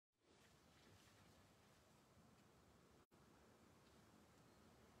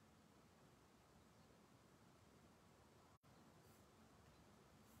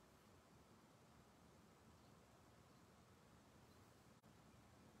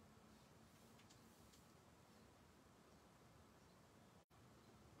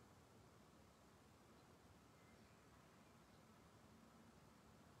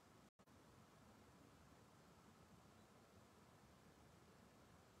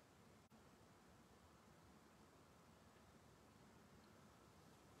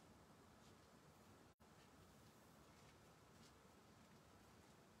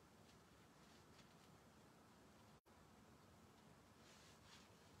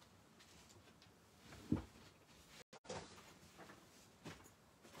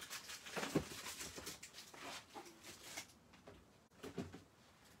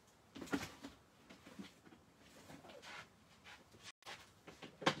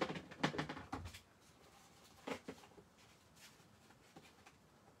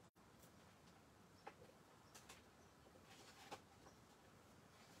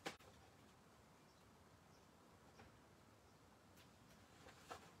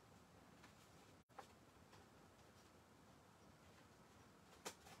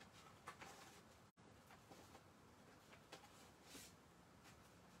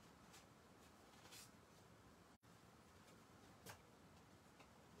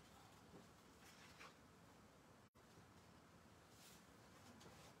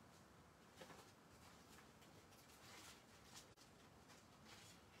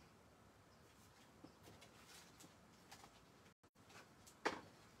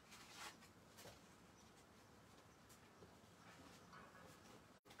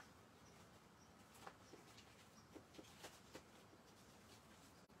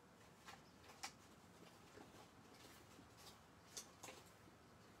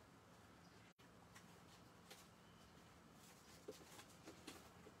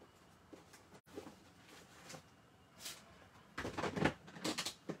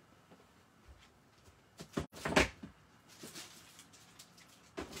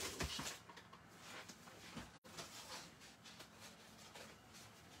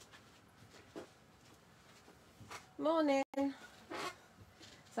Morning.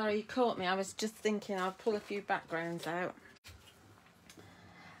 Sorry you caught me. I was just thinking I'll pull a few backgrounds out.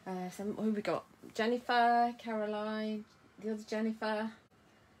 So who we got? Jennifer, Caroline, the other Jennifer,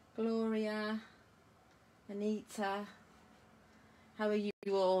 Gloria, Anita. How are you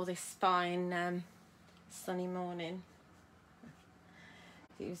all this fine sunny morning?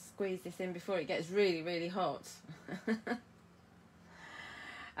 You squeeze this in before it gets really, really hot.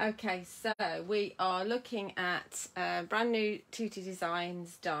 Okay, so we are looking at brand new Tutti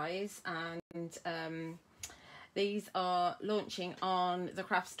Designs dies, and these are launching on the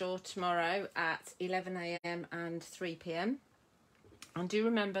craft store tomorrow at 11 AM and 3 PM. And do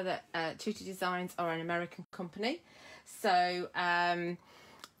remember that Tutti Designs are an American company, so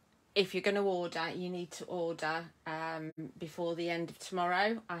if you're going to order, you need to order before the end of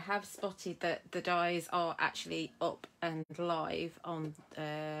tomorrow. I have spotted that the dies are actually up and live on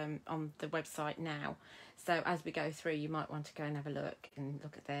the website now. So as we go through, you might want to go and have a look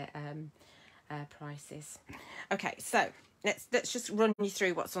at their prices. Okay, so let's just run you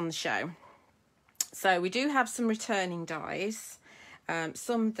through what's on the show. So we do have some returning dies.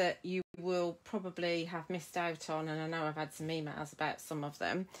 Some that you will probably have missed out on, and I know I've had some emails about some of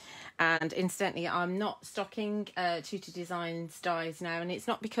them. And incidentally, I'm not stocking Tutti Designs dies now, and it's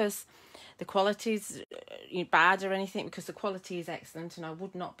not because the quality's bad or anything, because the quality is excellent, and I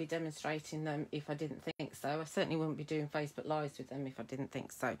would not be demonstrating them if I didn't think so. I certainly wouldn't be doing Facebook Lives with them if I didn't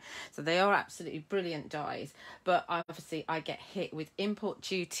think so. So they are absolutely brilliant dies, but obviously I get hit with import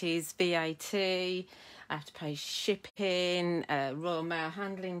duties, VAT, I have to pay shipping, Royal Mail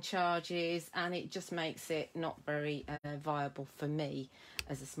handling charges, and it just makes it not very viable for me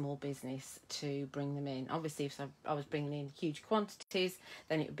as a small business to bring them in. Obviously, if I was bringing in huge quantities,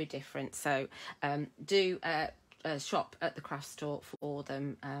 then it would be different. So do shop at the craft store for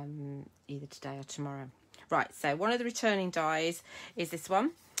them either today or tomorrow. Right, so one of the returning dies is this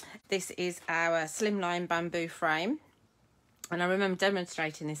one. This is our slimline bamboo frame. And I remember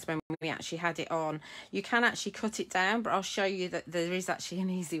demonstrating this when we actually had it on. You can actually cut it down, but I'll show you that there is actually an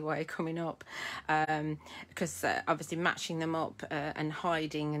easy way coming up, because obviously matching them up and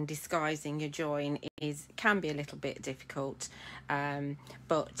hiding and disguising your join can be a little bit difficult,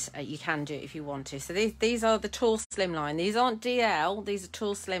 but you can do it if you want to. So these are the tall slimline. These aren't DL, these are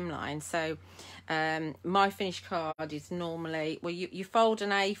tall slimline. So my finished card is normally, well, you fold an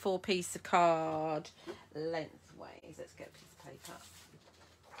A4 piece of card lengthways. Let's get a piece of paper.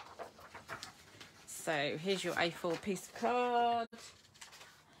 So here's your A4 piece of card,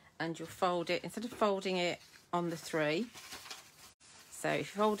 and you'll fold it, instead of folding it on the 3, so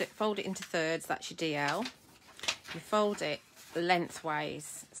if you fold it into thirds, that's your DL. You fold it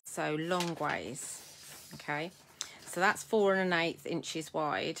lengthways, so long ways, okay? So that's 4 1/8 inches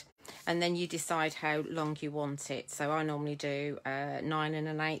wide, and then you decide how long you want it. So I normally do 9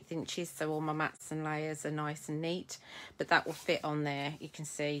 1/8 inches, so all my mats and layers are nice and neat, but that will fit on there. You can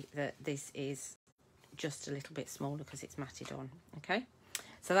see that this is just a little bit smaller because it's matted on. Okay,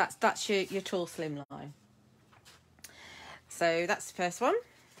 so that's your tall slim line. So that's the first one.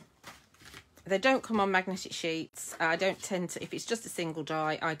 They don't come on magnetic sheets. I don't tend to, if it's just a single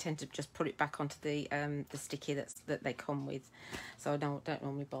die, I tend to just put it back onto the sticky that they come with. So I don't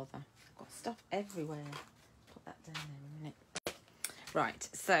normally bother. I've got stuff everywhere. Put that down there a minute. Right,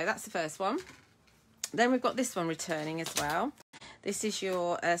 so that's the first one. Then we've got this one returning as well. This is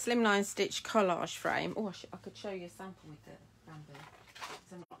your slimline stitch collage frame. Oh, I could show you a sample with the bamboo,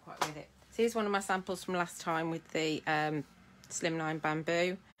 because I'm not quite with it. So here's one of my samples from last time with the slimline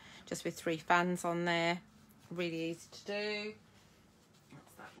bamboo, just with 3 fans on there. Really easy to do.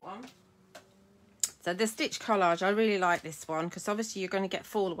 That's that one. So the stitch collage, I really like this one, because obviously you're going to get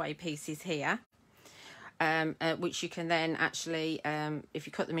fall away pieces here, which you can then actually, if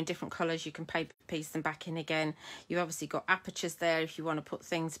you cut them in different colours, you can paper piece them back in again. You've obviously got apertures there if you want to put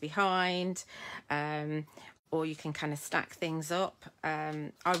things behind, or you can kind of stack things up.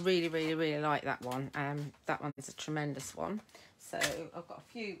 I really, really, really like that one. That one is a tremendous one. So I've got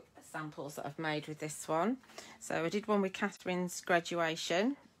a few samples that I've made with this one. So I did one with Catherine's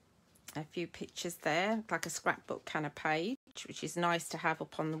graduation. A few pictures there, like a scrapbook kind of page, which is nice to have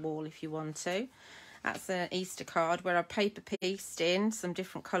up on the wall if you want to. That's an Easter card where I paper pieced in some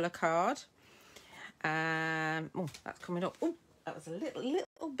different colour card. Oh, that's coming up. Oh, that was a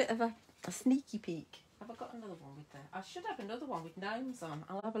little bit of a sneaky peek. Have I got another one with that? I should have another one with gnomes on.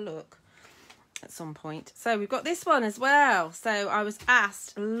 I'll have a look at some point. So we've got this one as well. So I was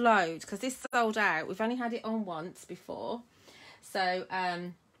asked loads, because this sold out. We've only had it on once before. So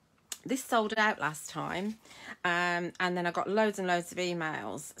this sold out last time, and then I got loads and loads of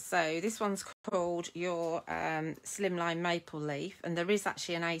emails. So this one's called your Slimline Maple Leaf, and there is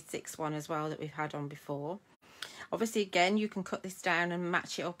actually an A6 one as well that we've had on before. Obviously, again, you can cut this down and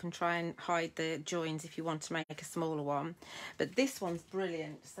match it up and try and hide the joins if you want to make a smaller one. But this one's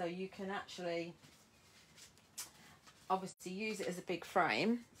brilliant, so you can actually obviously use it as a big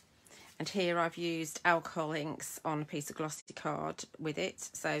frame. And here I've used alcohol inks on a piece of glossy card with it.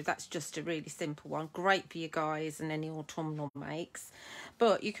 So that's just a really simple one. Great for you guys and any autumnal makes.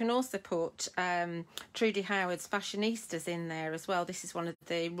 But you can also put Trudy Howard's Fashionistas in there as well. This is one of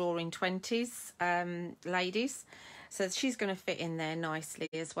the Roaring Twenties ladies. So she's going to fit in there nicely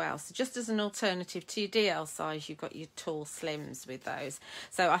as well. So just as an alternative to your DL size, you've got your tall slims with those.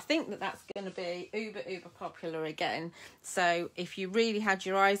 So I think that that's going to be uber popular again. So if you really had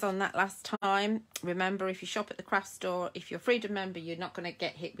your eyes on that last time, remember, if you shop at the craft store, if you're a Freedom member, you're not going to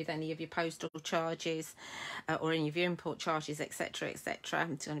get hit with any of your postal charges or any of your import charges, etc, etc.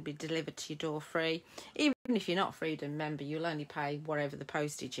 It's going to be delivered to your door free. Even if you're not a Freedom member, you'll only pay whatever the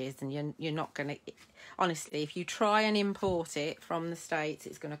postage is, and you're not going to... Honestly, if you try and import it from the States,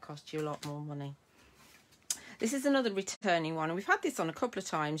 it's going to cost you a lot more money. This is another returning one, and we've had this on a couple of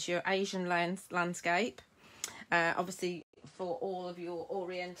times, your Asian landscape. Obviously, for all of your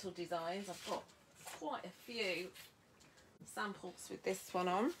Oriental designs, I've got quite a few samples with this one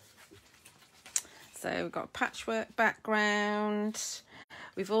on. So we've got a patchwork background.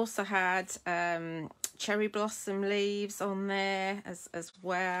 We've also had cherry blossom leaves on there as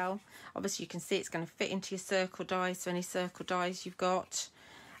well. Obviously you can see it's going to fit into your circle dies, so any circle dies you've got.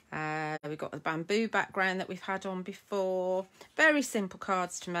 We've got the bamboo background that we've had on before. Very simple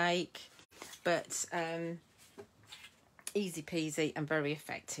cards to make, but easy peasy and very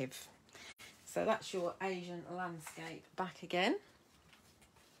effective. So that's your Asian landscape back again.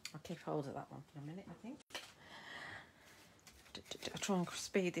 I'll keep hold of that one for a minute, I think. I'll try and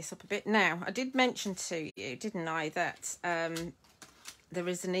speed this up a bit. Now, I did mention to you, didn't I, that there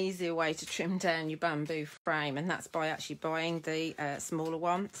is an easier way to trim down your bamboo frame, and that's by actually buying the smaller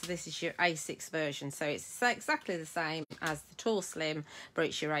one. So this is your A6 version. So it's exactly the same as the tall slim, but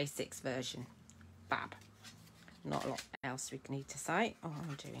it's your A6 version. Fab. Not a lot else we need to say. Oh, what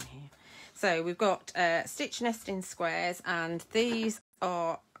am I doing here? So we've got stitch nesting squares, and these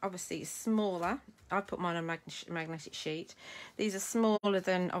are obviously smaller. I put mine on magnetic sheet. These are smaller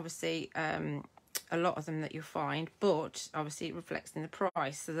than obviously a lot of them that you'll find, but obviously it reflects in the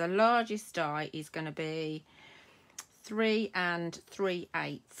price. So the largest die is going to be 3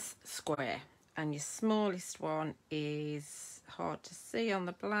 3/8 square, and your smallest one is hard to see on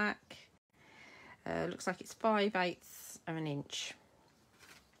the black. Looks like it's 5/8 of an inch.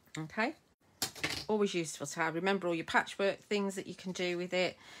 Okay. Always useful to have. Remember all your patchwork things that you can do with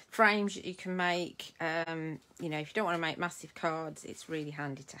it, frames that you can make. You know, if you don't want to make massive cards, it's really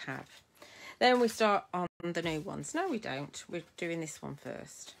handy to have. Then we start on the new ones. No, we don't. We're doing this one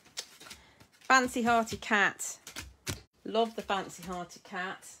first. Fancy Hearty Cat. Love the Fancy Hearty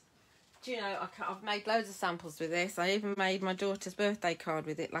Cat. Do you know, I've made loads of samples with this. I even made my daughter's birthday card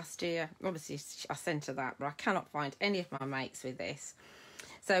with it last year. Obviously, I sent her that, but I cannot find any of my makes with this.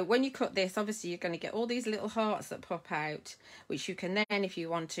 So when you cut this, obviously you're going to get all these little hearts that pop out, which you can then, if you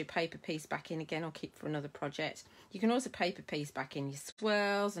want to, paper piece back in again or keep for another project. You can also paper piece back in your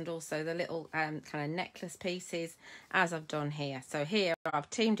swirls and also the little kind of necklace pieces, as I've done here. So here I've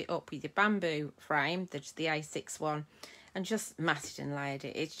teamed it up with your bamboo frame, the A6 one, and just matted and layered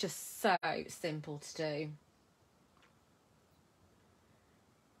it. It's just so simple to do.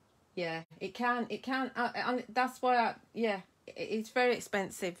 Yeah, it can, that's why it's very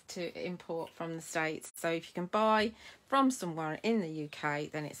expensive to import from the States. So if you can buy from somewhere in the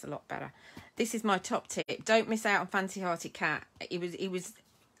UK, then it's a lot better. This is my top tip. Don't miss out on Fancy Hearty Cat.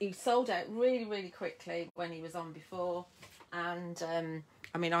 He sold out really quickly when he was on before, and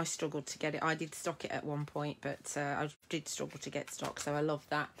I mean, I struggled to get it. I did stock it at one point, but I did struggle to get stock, so I love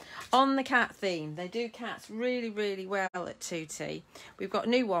that. On the cat theme, they do cats really well at Tutti. We've got a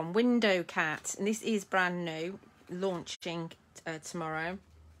new one, Window Cat, and this is brand new, launching tomorrow.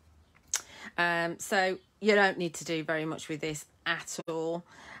 So you don't need to do very much with this at all.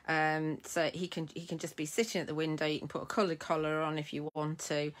 So he can just be sitting at the window. You can put a coloured collar on if you want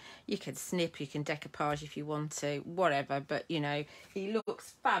to. You can snip, you can decoupage if you want to, whatever. But you know, he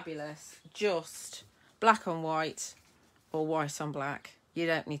looks fabulous. Just black on white or white on black. You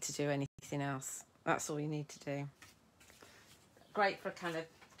don't need to do anything else. That's all you need to do. Great for kind of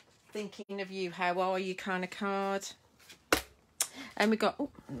thinking of you, how are you kind of card. And we got, oh,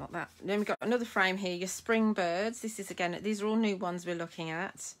 not that. Then we got another frame here, your spring birds. This is again, these are all new ones we're looking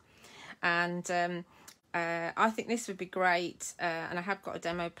at. And I think this would be great, and I have got a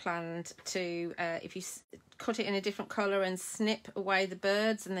demo planned to, if you cut it in a different colour and snip away the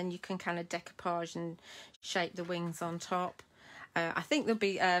birds, and then you can kind of decoupage and shape the wings on top. I think there'll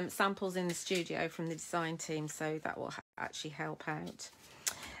be samples in the studio from the design team, so that will actually help out.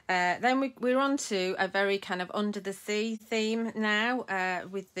 Then we're on to a very kind of under the sea theme now,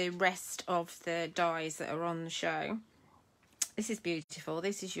 with the rest of the dies that are on the show. This is beautiful.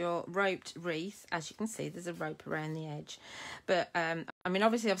 This is your roped wreath. As you can see, there's a rope around the edge. But, I mean,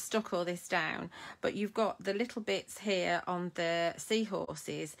 obviously I've stuck all this down, but you've got the little bits here on the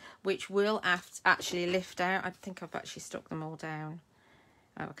seahorses, which will actually lift out. I think I've actually stuck them all down.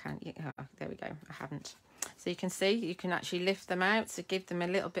 Oh, I can't. Oh, there we go. I haven't. So you can see, you can actually lift them out to give them a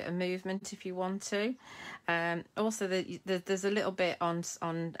little bit of movement if you want to. Also, there's a little bit on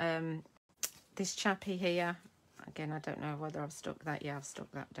this chappy here. Again, I don't know whether I've stuck that. Yeah, I've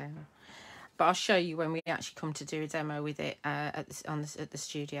stuck that down. But I'll show you when we actually come to do a demo with it at the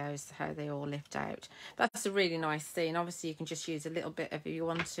studios, how they all lift out. That's a really nice scene. Obviously, you can just use a little bit if you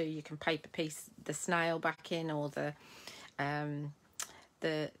want to. You can paper piece the snail back in, or the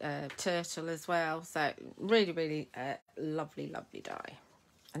turtle as well. So really, really lovely, lovely die.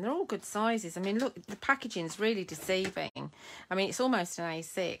 And they're all good sizes. I mean, look, the packaging's really deceiving. I mean, it's almost an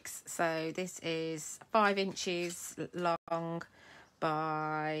A6. So this is 5 inches long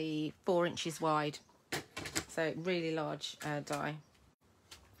by 4 inches wide. So really large die.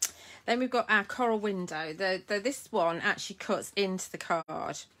 Then we've got our coral window. This one actually cuts into the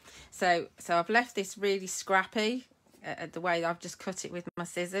card. So I've left this really scrappy. The way I've just cut it with my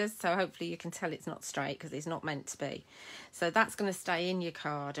scissors, so hopefully you can tell it's not straight because it's not meant to be. So that's going to stay in your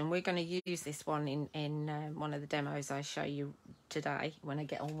card, and we're going to use this one in one of the demos I show you today when I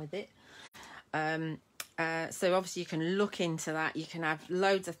get on with it. So obviously you can look into that. You can have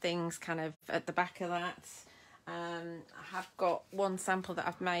loads of things kind of at the back of that. I have got one sample that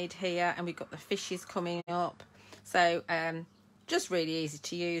I've made here, and we've got the fishes coming up. So just really easy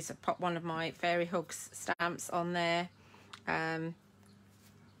to use. I pop one of my Fairy Hugs stamps on there.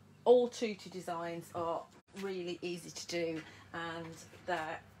 All Tutti designs are really easy to do, and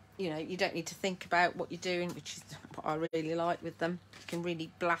that, you know, you don't need to think about what you're doing, which is what I really like with them. You can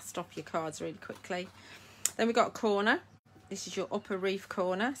really blast off your cards really quickly. Then we've got a corner. This is your upper reef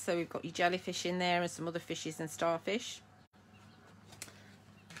corner. So we've got your jellyfish in there and some other fishes and starfish.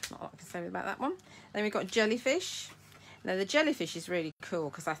 Not a lot I can say about that one. Then we've got jellyfish. Now the jellyfish is really cool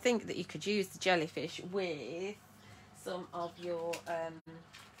because I think that you could use the jellyfish with some of your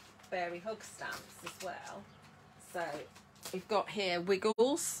Fairy Hug stamps as well. So we've got here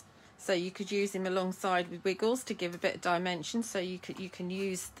Wiggles. So you could use him alongside with Wiggles to give a bit of dimension. So you can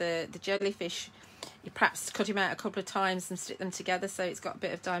use the jellyfish. You perhaps cut him out a couple of times and stick them together so it's got a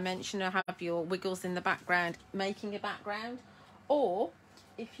bit of dimension, or have your Wiggles in the background making a background. Or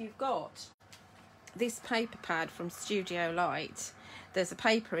if you've got this paper pad from Studio Light, there's a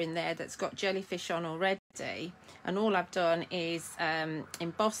paper in there that's got jellyfish on already, and all I've done is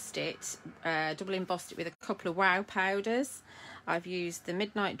embossed it, double embossed it with a couple of wow powders. I've used the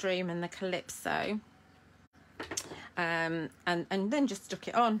Midnight Dream and the Calypso, and then just stuck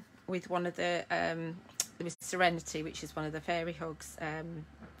it on with one of the with Serenity, which is one of the Fairy Hugs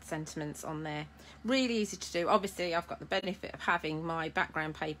sentiments on there. Really easy to do. Obviously I've got the benefit of having my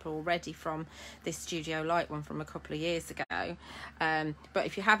background paper already from this Studio Light one from a couple of years ago, but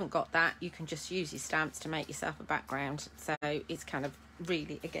if you haven't got that, you can just use your stamps to make yourself a background. So it's kind of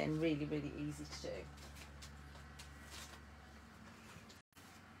really, again, really, really easy to do.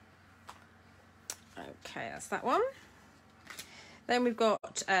 Okay, that's that one. Then we've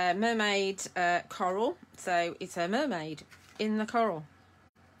got mermaid coral. So it's a mermaid in the coral,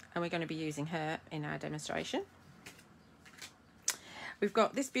 and we're going to be using her in our demonstration. We've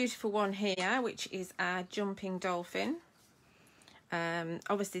got this beautiful one here, which is our jumping dolphin.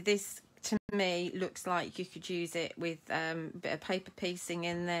 Obviously this to me looks like you could use it with a bit of paper piecing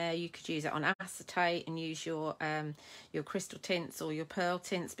in there. You could use it on acetate and use your crystal tints or your pearl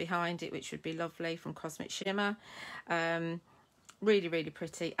tints behind it, which would be lovely, from Cosmic Shimmer. Really, really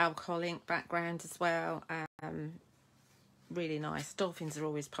pretty alcohol ink background as well. Really nice. Dolphins are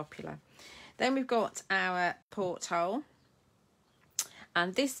always popular. Then we've got our porthole,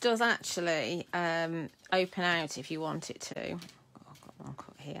 and this does actually open out if you want it to. I've got one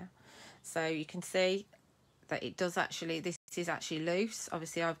cut here, so you can see that it does actually, this is actually loose.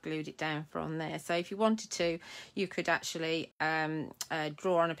 Obviously I've glued it down from there, so if you wanted to, you could actually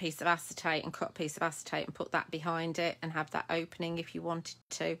draw on a piece of acetate and cut a piece of acetate and put that behind it and have that opening if you wanted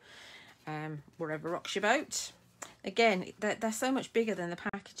to. Whatever rocks your boat. again, they're so much bigger than the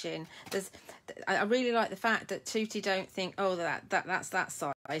packaging. I really like the fact that Tutti don't think, oh, that's that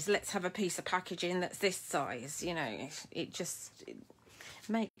size, let's have a piece of packaging that's this size. You know, it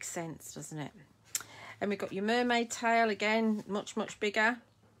makes sense, doesn't it? And we've got your mermaid tail, again, much bigger.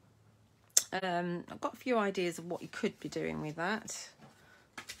 I've got a few ideas of what you could be doing with that.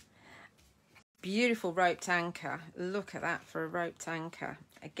 Beautiful roped anchor. Look at that for a roped anchor.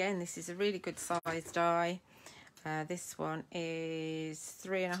 Again, this is a really good size die. This one is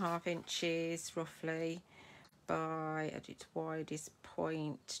 3.5 inches roughly by, at its widest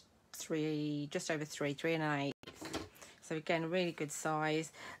point, 3, just over 3.1/8. So again, a really good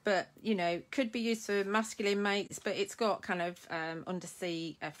size, but you know, could be used for masculine makes, but it's got kind of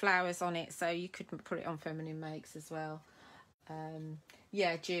undersea flowers on it, so you could put it on feminine makes as well.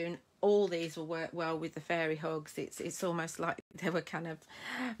 Yeah, June, all these will work well with the fairy hugs. It's almost like they were kind of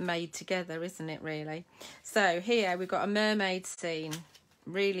made together, isn't it, really? So here we've got a mermaid scene.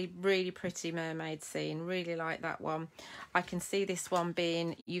 Really pretty mermaid scene. Really like that one. I can see this one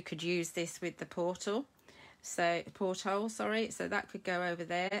being, you could use this with the porthole, so that could go over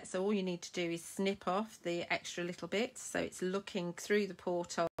there. So all you need to do is snip off the extra little bits, so it's looking through the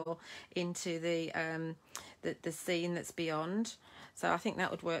porthole into the scene that's beyond. So I think that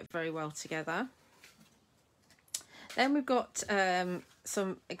would work very well together. Then we've got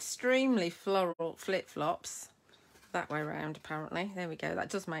some extremely floral flip-flops. That way around, apparently. There we go, that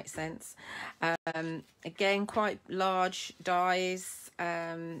does make sense. Again, quite large dies.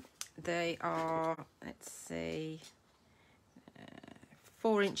 They are, let's see,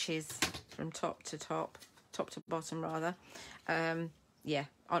 4 inches from top to bottom rather. Yeah,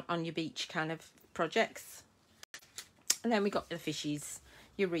 on your beach kind of projects. And then we got the fishies,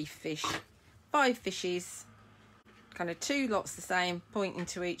 your reef fish, 5 fishies, kind of 2 lots the same, pointing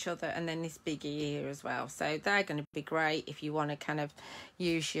to each other, and then this biggie here as well. So they're going to be great if you want to kind of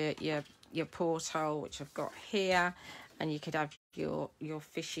use your porthole, which I've got here, and you could have your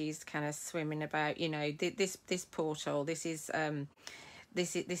fishies kind of swimming about. You know, this porthole, this is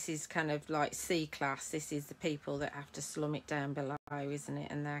kind of like C class. This is the people that have to slum it down below, isn't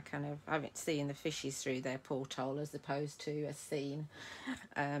it? And they're kind of seeing the fishies through their porthole as opposed to a scene.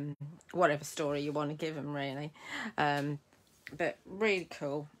 Whatever story you want to give them, really. But really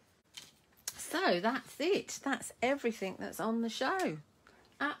cool. So that's it. That's everything that's on the show.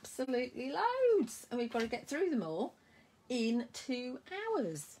 Absolutely loads. And we've got to get through them all in 2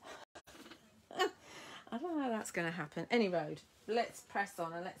 hours. I don't know how that's going to happen. Any road. Let's press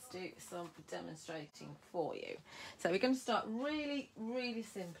on and let's do some demonstrating for you. So we're going to start really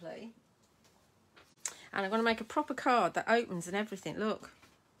simply, and I'm going to make a proper card that opens and everything. Look,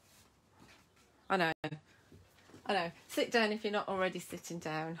 I know, sit down if you're not already sitting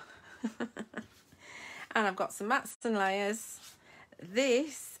down. And I've got some mats and layers.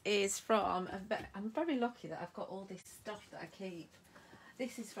 This is from, I'm very lucky that I've got all this stuff that I keep.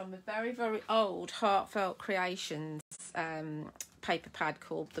 This is from a very old Heartfelt Creations paper pad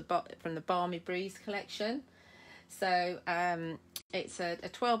called from the Balmy Breeze collection. So it's a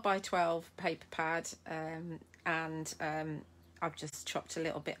 12 by 12 paper pad, and I've just chopped a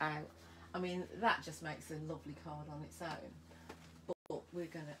little bit out. I mean, that just makes a lovely card on its own, but we're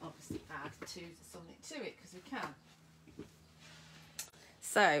going to obviously add something to it because we can.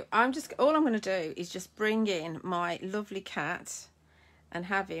 So all I'm going to do is just bring in my lovely cat and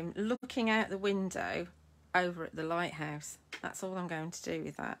have him looking out the window over at the lighthouse. That's all I'm going to do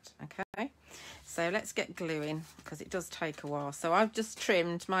with that, okay? So let's get gluing, because it does take a while. So I've just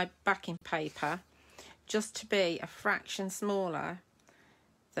trimmed my backing paper just to be a fraction smaller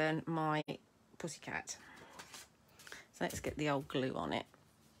than my pussycat. So let's get the old glue on it.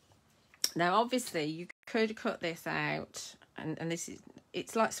 Now, obviously, you could cut this out, and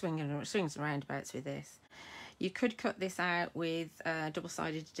it's like swings and roundabouts with this. You could cut this out with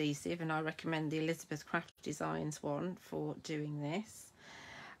double-sided adhesive, and I recommend the Elizabeth Craft Designs one for doing this.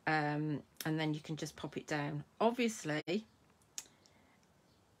 And then you can just pop it down. Obviously,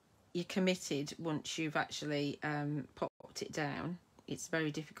 you're committed once you've actually popped it down. It's very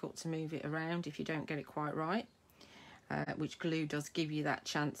difficult to move it around if you don't get it quite right, which glue does give you that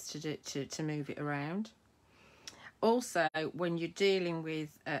chance to move it around. Also, when you're dealing with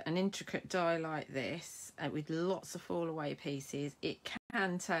an intricate die like this, with lots of fall away pieces, it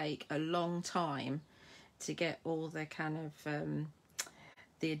can take a long time to get all the kind of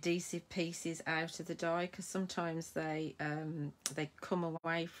the adhesive pieces out of the die, because sometimes they come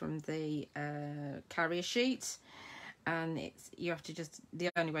away from the carrier sheet, and you have to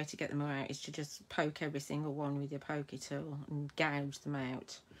the only way to get them out is to just poke every single one with your pokey tool and gouge them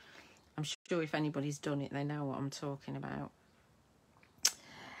out. I'm sure if anybody's done it, they know what I'm talking about.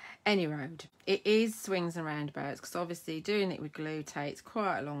 Any road, it is swings and roundabouts, because obviously doing it with glue takes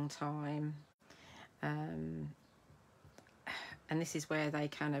quite a long time. And this is where they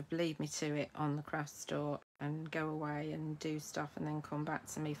kind of leave me to it on the craft store and go away and do stuff and then come back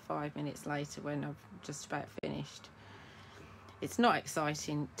to me 5 minutes later when I've just about finished. It's not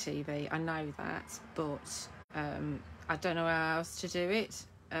exciting TV, I know that, but I don't know how else to do it.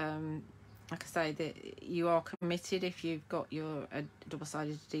 Like I say, that you are committed if you've got your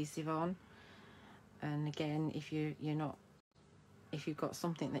double-sided adhesive on, and again, if you're not, if you've got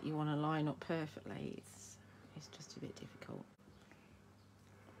something that you want to line up perfectly, it's just a bit difficult.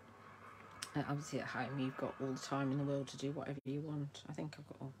 Obviously at home you've got all the time in the world to do whatever you want. I think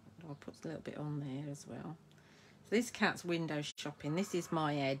I'll put a little bit on there as well. So this cat's window shopping. This is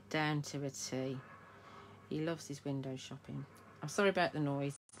my Ed down to a T. He loves his window shopping. I'm sorry about the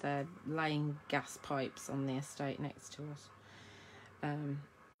noise. They're laying gas pipes on the estate next to us.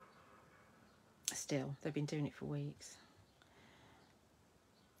 Still, they've been doing it for weeks.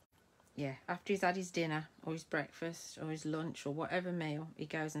 Yeah, after he's had his dinner or his breakfast or his lunch or whatever meal, he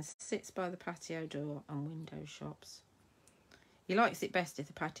goes and sits by the patio door and window shops. He likes it best if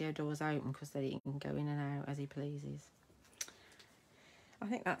the patio door's open, because then he can go in and out as he pleases. I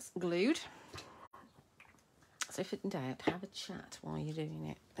think that's glued. So if in doubt, have a chat while you're doing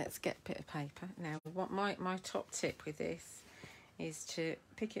it. Let's get a bit of paper. Now, what my top tip with this is to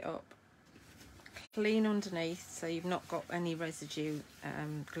pick it up, clean underneath so you've not got any residue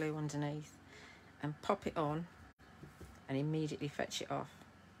glue underneath, and pop it on and immediately fetch it off.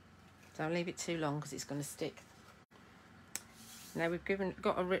 Don't leave it too long because it's going to stick. Now we've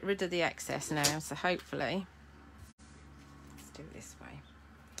got rid of the excess now, so hopefully, let's do it this way.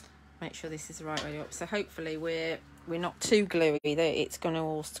 Make sure this is the right way up. So hopefully we're not too gluey that it's going to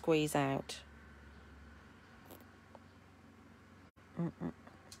all squeeze out. There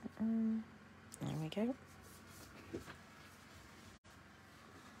we go.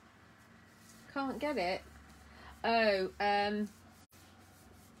 Can't get it. Oh,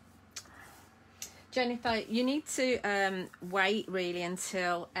 Jennifer, you need to wait really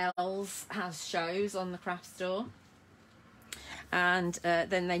until Els has shows on the craft store, and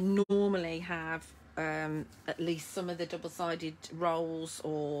then they normally have at least some of the double-sided rolls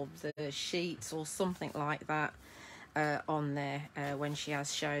or the sheets or something like that on there when she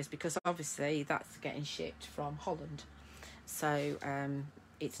has shows, because obviously that's getting shipped from Holland, so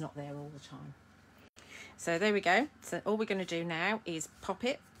it's not there all the time. So there we go. So all we're going to do now is pop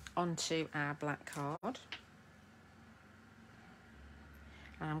it onto our black card,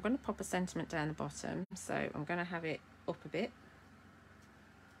 and I'm going to pop a sentiment down the bottom, so I'm going to have it up a bit.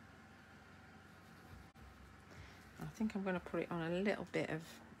 I think I'm going to put it on a little bit of,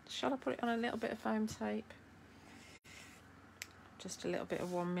 shall I put it on a little bit of foam tape? Just a little bit of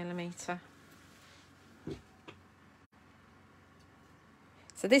 1mm.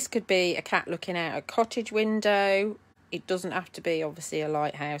 So this could be a cat looking out a cottage window. It doesn't have to be obviously a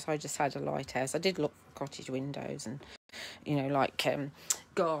lighthouse. I just had a lighthouse. I did look for cottage windows and, you know, like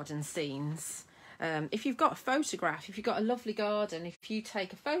garden scenes. If you've got a photograph, if you've got a lovely garden, if you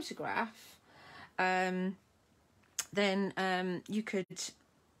take a photograph, then you could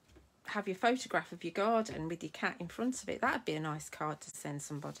have your photograph of your garden with your cat in front of it. That'd be a nice card to send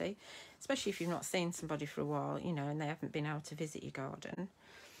somebody, especially if you've not seen somebody for a while, you know, and they haven't been able to visit your garden.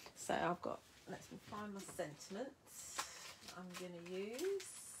 So I've got, let me find my sentiments. I'm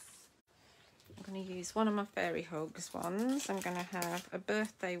going to use one of my fairy hugs ones. I'm going to have a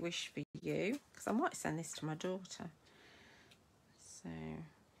birthday wish for you, because I might send this to my daughter. So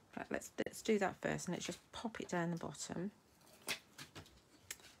right, let's do that first, and let's just pop it down the bottom.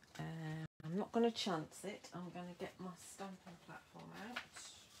 I'm not going to chance it. I'm going to get my stamping platform out,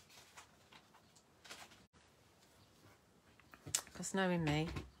 because knowing me,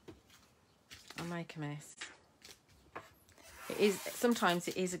 I'll make a mess. Sometimes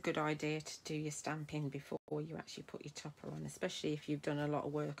it is a good idea to do your stamping before you actually put your topper on, especially if you've done a lot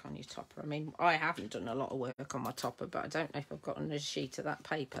of work on your topper. I mean, I haven't done a lot of work on my topper, but I don't know if I've got another sheet of that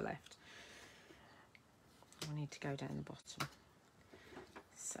paper left. I need to go down the bottom.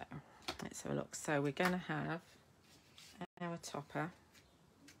 So let's have a look. So we're going to have our topper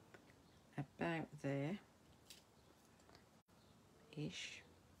about there-ish.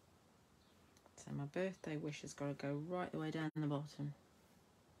 So my birthday wish has got to go right the way down the bottom.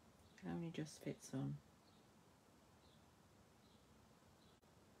 It only just fits on.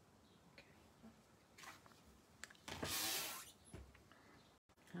 Okay.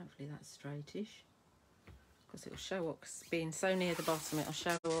 Hopefully that's straightish. because it'll show up, because being so near the bottom it'll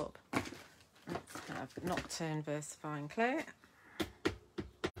show up. Let's have Nocturne Versifying Clay.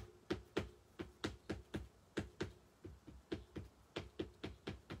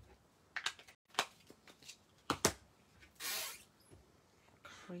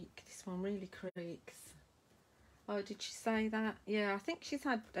 Creak, this one really creaks. Oh, did she say that? Yeah, I think she's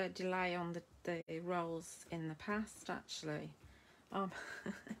had a delay on the rolls in the past, actually. I've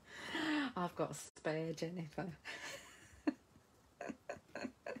got a spare, Jennifer.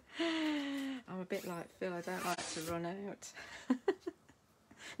 I'm a bit like Phil, I don't like to run out.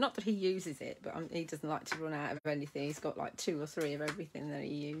 Not that he uses it, but he doesn't like to run out of anything. He's got like 2 or 3 of everything that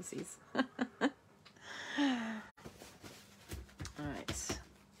he uses. Right,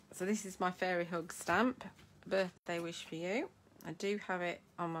 so this is my Fairy Hug stamp, birthday wish for you. I do have it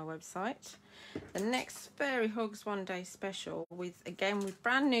on my website. The next Fairy Hugs One Day special, with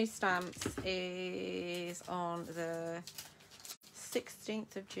brand new stamps, is on the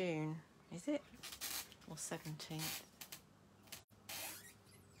 16th of June. Is it? Or 17th?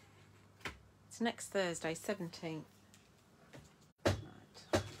 It's next Thursday, 17th.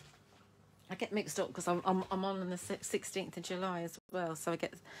 Right. I get mixed up because I'm on the 16th of July as well, so I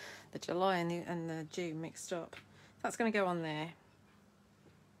get the July and the June mixed up. That's going to go on there.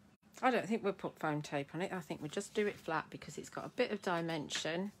 I don't think we'll put foam tape on it. I think we'll just do it flat because it's got a bit of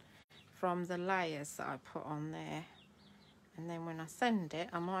dimension from the layers that I put on there. And then when I send it,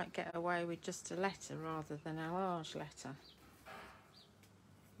 I might get away with just a letter rather than a large letter.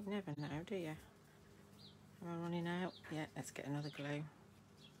 You never know, do you? Am I running out? Yeah, let's get another glue.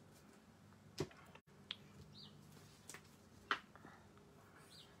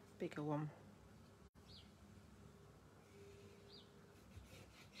 Bigger one.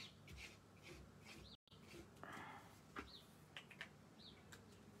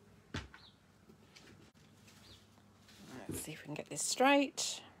 Let's see if we can get this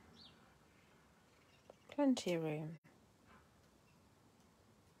straight. Plenty of room.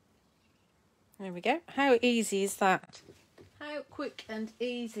 There we go. How easy is that? How quick and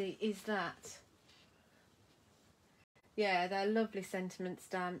easy is that? Yeah, they're lovely sentiment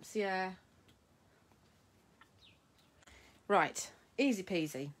stamps, yeah. Right, easy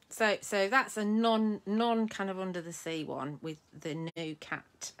peasy. So that's a non kind of under the sea one with the new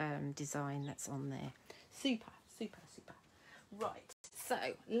cat design that's on there. Super. Right, so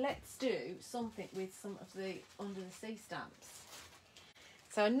let's do something with some of the under the sea stamps.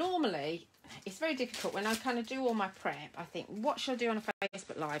 So normally, it's very difficult when I kind of do all my prep. I think, what shall I do on a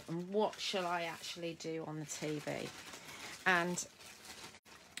Facebook Live and what shall I actually do on the TV? And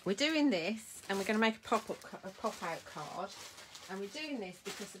we're doing this, and we're going to make a pop-out card. And we're doing this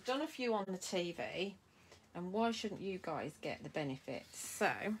because I've done a few on the TV, and why shouldn't you guys get the benefits?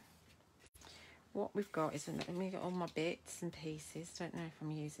 So what we've got is, let me get all my bits and pieces. Don't know if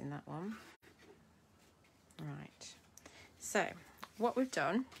I'm using that one. Right. So what we've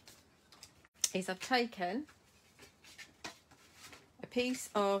done is I've taken a piece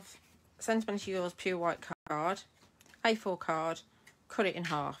of Sentimental Yours Pure White card, A4 card, cut it in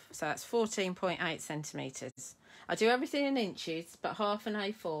half. So that's 14.8 centimetres. I do everything in inches, but half an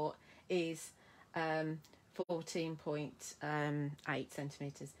A4 is 14.8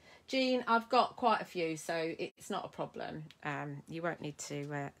 centimetres. Jean, I've got quite a few, so it's not a problem. You won't need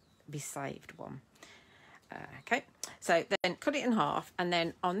to be saved one. Okay, so then cut it in half, and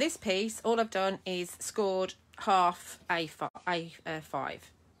then on this piece, all I've done is scored half A5,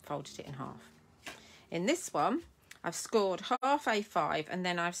 folded it in half. In this one, I've scored half A5, and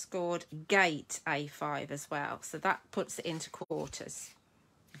then I've scored gate A5 as well, so that puts it into quarters.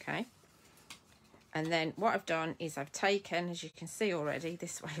 Okay. And then what I've done is I've taken, as you can see already,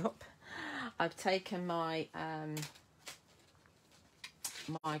 this way up, I've taken my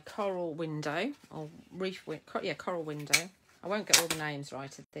my coral window, or reef window, yeah, coral window. I won't get all the names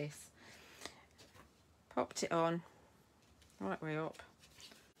right of this. Popped it on, right way up.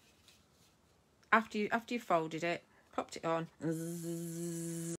 After you folded it, popped it on,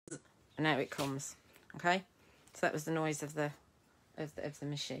 and now it comes. Okay, so that was the noise of the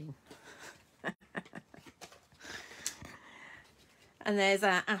machine. And there's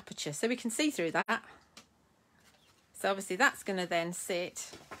our aperture, so we can see through that. So obviously that's going to then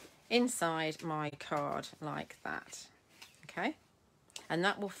sit inside my card like that. Okay, and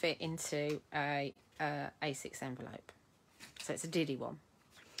that will fit into a A6 envelope. So it's a diddy one.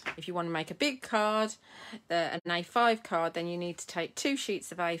 If you want to make a big card, an A5 card, then you need to take 2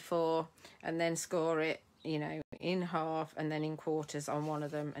 sheets of A4 and then score it, you know, in half and then in quarters on one of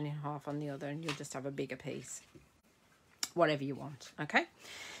them and in half on the other, and you'll just have a bigger piece. whatever you want. Okay,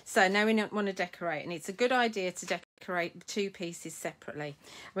 so now we want to decorate, and it's a good idea to decorate the two pieces separately.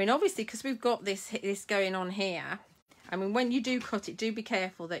 I mean, obviously, because we've got this going on here, I mean, when you do cut it, do be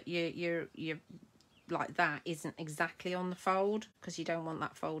careful that you're like that isn't exactly on the fold, because you don't want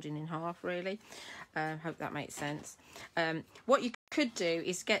that folding in half, really. Hope that makes sense. What you could do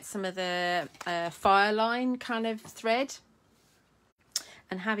is get some of the fireline kind of thread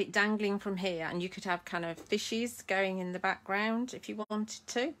and have it dangling from here, and you could have kind of fishes going in the background if you wanted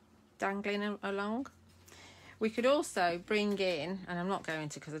to, dangling along. We could also bring in, and I'm not going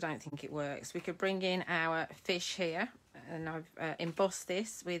to because I don't think it works, we could bring in our fish here, and I've embossed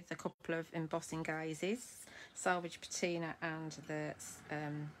this with a couple of embossing glazes, Salvaged Patina and the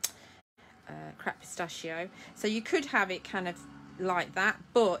Crap Pistachio. So you could have it kind of like that,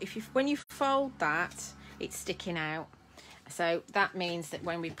 but when you fold that, it's sticking out. So that means that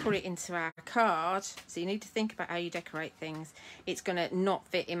when we put it into our card, so you need to think about how you decorate things, it's going to not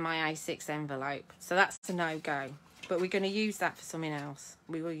fit in my A6 envelope. So that's a no-go. But we're going to use that for something else.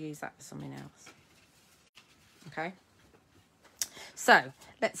 We will use that for something else. Okay. So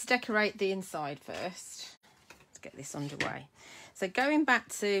let's decorate the inside first. Let's get this underway. So going back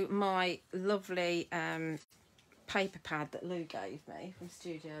to my lovely paper pad that Lou gave me from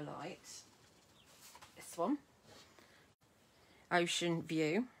Studio Light. This one. Ocean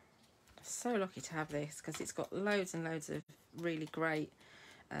View. So lucky to have this because it's got loads and loads of really great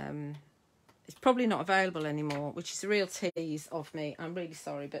it's probably not available anymore, which is a real tease of me. I'm really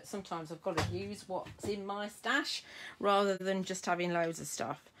sorry, but sometimes I've got to use what's in my stash rather than just having loads of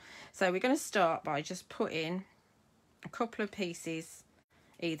stuff. So we're going to start by just putting a couple of pieces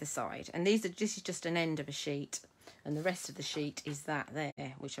either side, and this is just an end of a sheet, and the rest of the sheet is that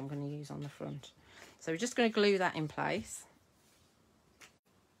there, which I'm going to use on the front. So we're just going to glue that in place.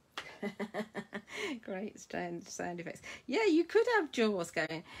 Great sound effects. Yeah, you could have jaws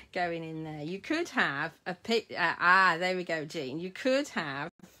going in there. You could have a there we go, Jean. You could have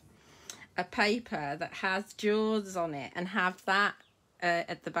a paper that has jaws on it and have that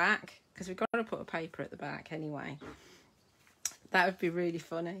at the back, because we've got to put a paper at the back anyway. That would be really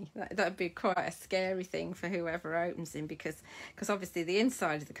funny. That would be quite a scary thing for whoever opens them, because obviously the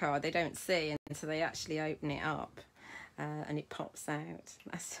inside of the card they don't see until they actually open it up and it pops out.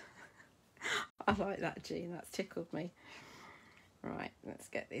 I like that, Jean. That's tickled me. Right, let's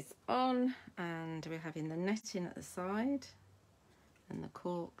get this on, and we're having the netting at the side and the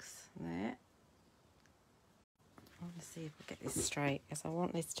corks there. I want to see if I get this straight, because I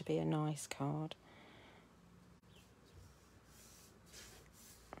want this to be a nice card.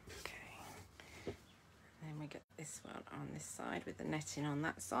 Okay, and then we get this one on this side with the netting on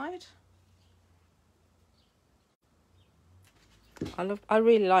that side. I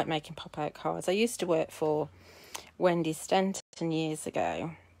really like making pop-out cards. I used to work for Wendy Stenton years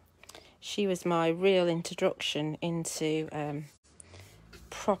ago. She was my real introduction into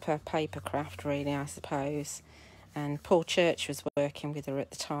proper paper craft, really, I suppose. And Paul Church was working with her at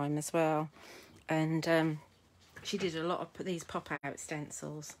the time as well. And she did a lot of these pop-out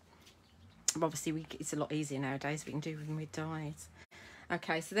stencils. Obviously, it's a lot easier nowadays. We can do them with dies.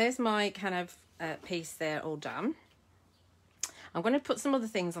 Okay, so there's my kind of piece there all done. I'm going to put some other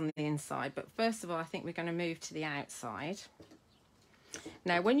things on the inside, but first of all, I think we're going to move to the outside.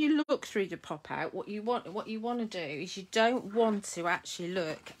 Now, when you look through the pop-out, what you want to do is you don't want to actually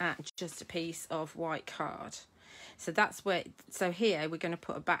look at just a piece of white card. So that's where. So here we're going to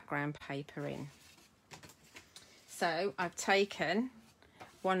put a background paper in. So I've taken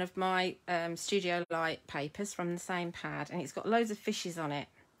one of my Studio Light papers from the same pad, and it's got loads of fishes on it.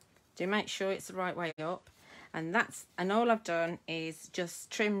 Do make sure it's the right way up. And all I've done is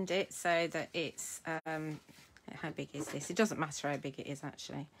just trimmed it so that it's how big is this? It doesn't matter how big it is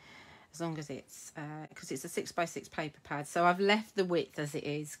actually, as long as it's because it's a 6x6 paper pad. So I've left the width as it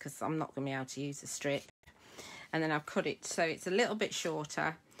is because I'm not going to be able to use a strip. And then I've cut it so it's a little bit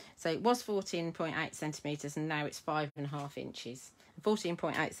shorter. So it was 14.8 centimetres and now it's 5.5 inches.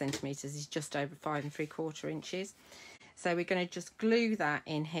 14.8 centimetres is just over 5 3/4 inches. So we're going to just glue that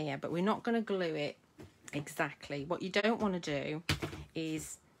in here, but we're not going to glue it exactly. What you don't want to do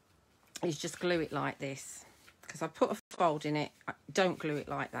is just glue it like this, because I put a fold in it. Don't glue it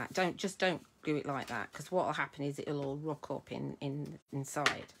like that. Don't glue it like that, because what will happen is it'll all rock up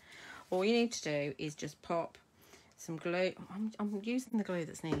inside. All you need to do is just pop some glue. I'm using the glue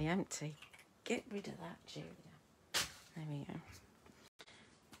that's nearly empty. Get rid of that, Julia. There we go.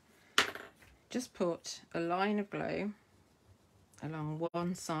 Just put a line of glue along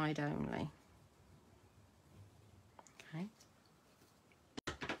one side only. Okay.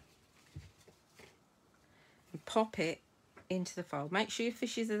 And pop it into the fold. Make sure your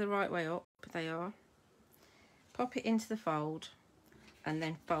fishes are the right way up. They are. Pop it into the fold and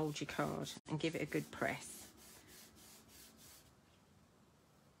then fold your card and give it a good press.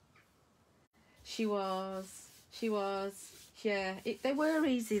 She was, yeah. They were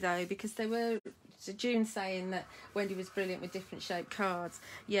easy though, because they were, so June saying that Wendy was brilliant with different shaped cards.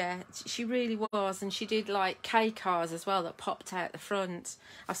 Yeah, she really was, and she did like K cards as well that popped out the front.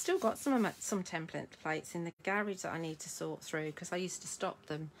 I've still got some template plates in the garage that I need to sort through, because I used to stop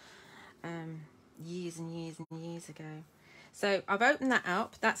them years and years and years ago. So I've opened that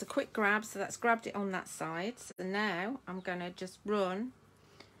up. That's a quick grab, so that's grabbed it on that side. So now I'm going to just run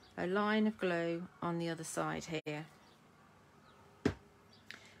a line of glue on the other side here.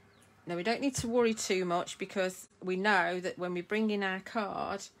 Now we don't need to worry too much, because we know that when we bring in our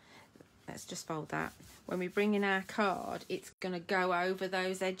card, let's just fold that. When we bring in our card, it's going to go over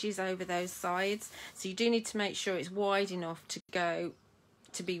those edges, over those sides. So you do need to make sure it's wide enough to go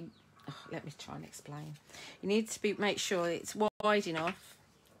to be, oh, let me try and explain. You need to make sure it's wide enough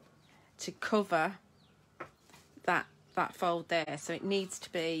to cover that fold there. So it needs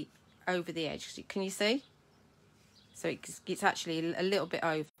to be over the edge. Can you see? So it's actually a little bit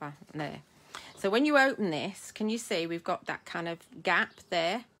over there. So when you open this, can you see we've got that kind of gap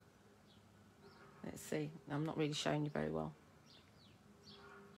there? Let's see. I'm not really showing you very well.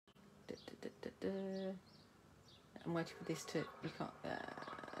 I'm waiting for this to, you can't,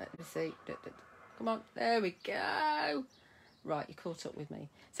 let me see. Come on, there we go. Right, you caught up with me.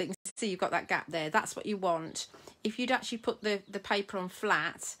 So you can see you've got that gap there. That's what you want. If you'd actually put the paper on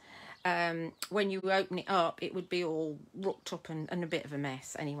flat, when you open it up, it would be all rocked up and a bit of a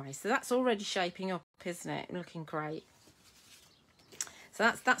mess anyway. So that's already shaping up, isn't it? Looking great.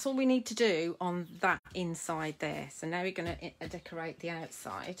 So that's all we need to do on that inside there. So now we're going to decorate the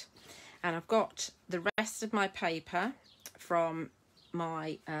outside. And I've got the rest of my paper from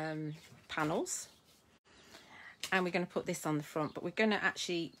my panels. And we're going to put this on the front, but we're going to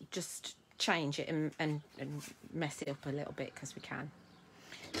actually just change it and mess it up a little bit, because we can.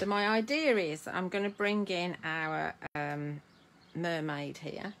 So my idea is that I'm going to bring in our mermaid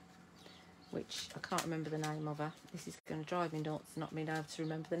here, which I can't remember the name of her. This is going to drive me nuts, not being able to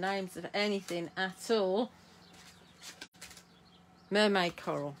remember the names of anything at all. Mermaid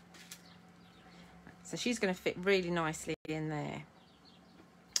coral. So she's going to fit really nicely in there.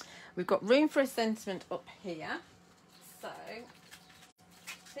 We've got room for a sentiment up here. So I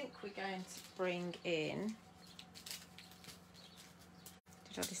think we're going to bring in,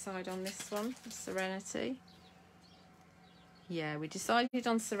 did I decide on this one? Serenity. Yeah, we decided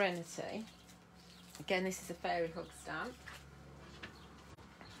on Serenity. Again, this is a fairy hug stamp,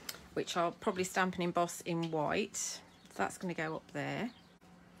 which I'll probably stamp and emboss in white. So that's going to go up there.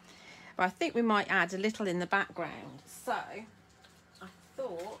 But I think we might add a little in the background. So I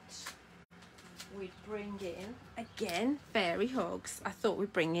thought we'd bring in, again, fairy hugs. I thought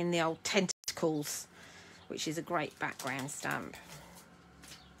we'd bring in the old tentacles, which is a great background stamp.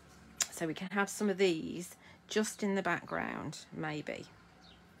 So we can have some of these just in the background, maybe.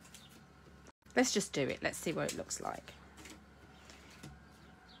 Let's just do it. Let's see what it looks like.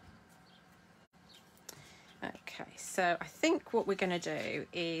 Okay, so I think what we're going to do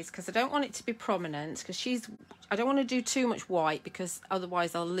is, because I don't want it to be prominent, because I don't want to do too much white, because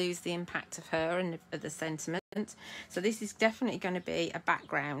otherwise I'll lose the impact of her and the sentiment. So this is definitely going to be a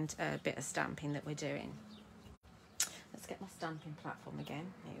background bit of stamping that we're doing. Let's get my stamping platform again.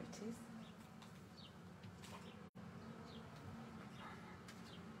 Here it is.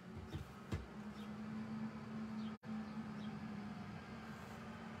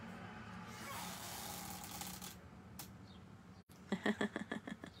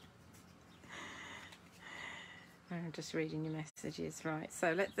 I'm just reading your messages. Right,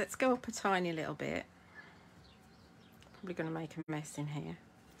 so let's go up a tiny little bit. Probably going to make a mess in here.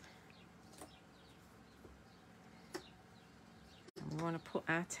 And we want to put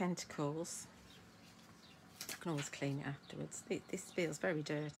our tentacles. I can always clean it afterwards. This feels very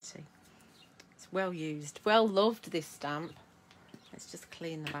dirty. It's well used, well loved, this stamp. Let's just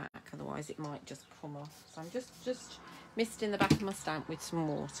clean the back, otherwise it might just come off. So I'm just misting the back of my stamp with some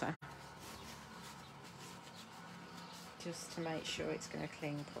water, just to make sure it's going to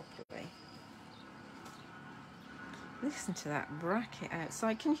clean properly. Listen to that racket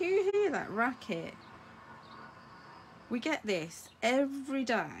outside. Can you hear that racket? We get this every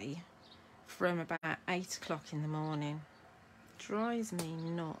day from about 8 o'clock in the morning. Drives me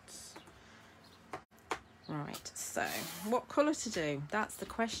nuts. Right, so what colour to do? That's the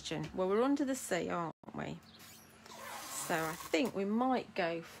question. Well, we're under the sea, aren't we? So I think we might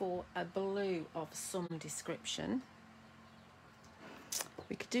go for a blue of some description.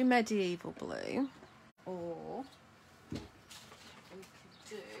 We could do medieval blue, or we could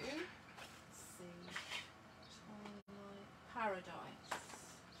do, let's see, paradise.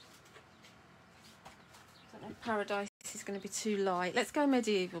 I don't know if paradise is going to be too light. Let's go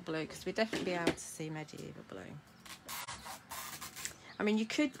medieval blue, because we'll definitely be able to see medieval blue. I mean, you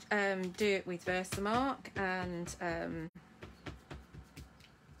could do it with Versamark and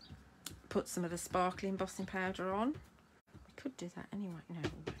put some of the sparkly embossing powder on. We could do that anyway. No, we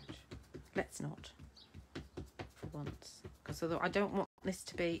won't. Let's not, for once, because although I don't want this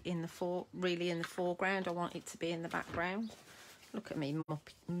to be in the really in the foreground, I want it to be in the background. Look at me,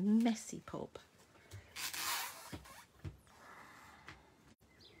 messy pub.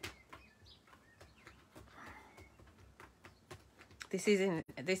 This is in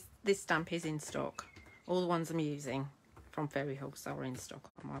this stamp is in stock. All the ones I'm using from Fairy Hugs are in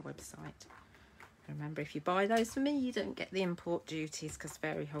stock on my website. Remember, if you buy those for me, you don't get the import duties, because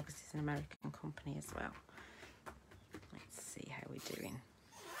Fairy Hugs is an American company as well. Let's see how we're doing.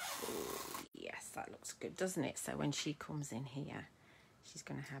 Ooh, yes, that looks good, doesn't it? So when she comes in here, she's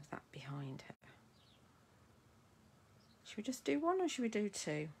going to have that behind her. Should we just do one, or should we do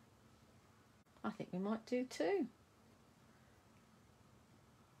two? I think we might do two.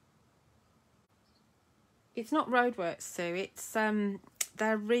 It's not Roadworks, Sue. It's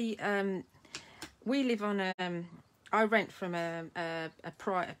we live on I rent from a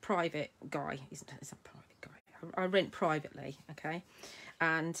private guy. It's a private guy. I rent privately, okay,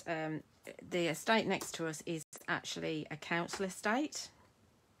 and the estate next to us is actually a council estate,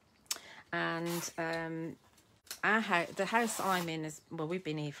 and the house I'm in is, well, we've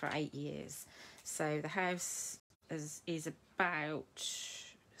been here for 8 years, so the house is about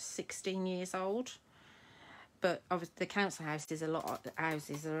 16 years old. But obviously the council houses are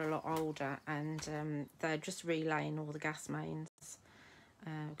a lot older, and they're just relaying all the gas mains,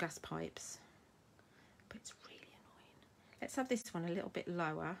 gas pipes. But it's really annoying. Let's have this one a little bit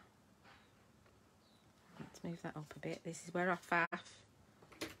lower. Let's move that up a bit. This is where I faff.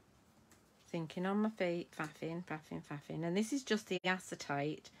 Thinking on my feet, faffing. And this is just the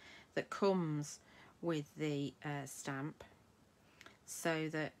acetate that comes with the stamp, so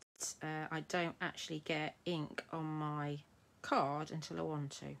that I don't actually get ink on my card until I want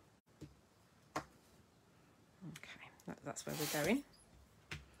to. Okay, that's where we're going.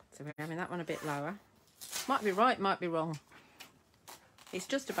 So we're having that one a bit lower. Might be right, might be wrong. It's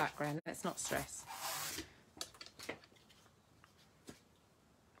just a background, let's not stress.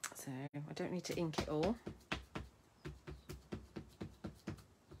 So I don't need to ink it all.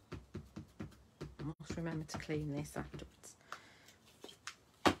 I must remember to clean this afterwards.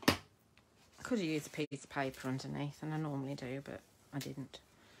 Could have used a piece of paper underneath, and I normally do, but I didn't.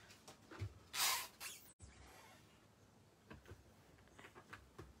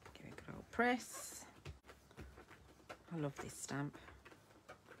 Give it a good old press. I love this stamp.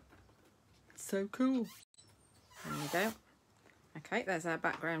 It's so cool. There you go. Okay, there's our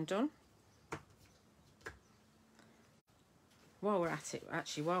background done. While we're at it,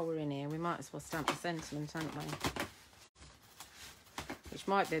 actually, while we're in here, we might as well stamp the sentiment, haven't we? Which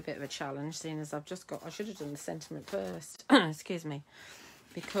might be a bit of a challenge, seeing as I've just got, I should have done the sentiment first, excuse me,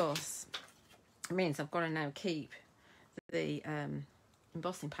 because it means I've got to now keep the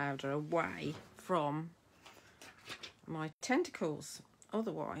embossing powder away from my tentacles.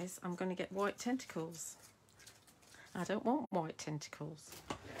 Otherwise, I'm going to get white tentacles. I don't want white tentacles.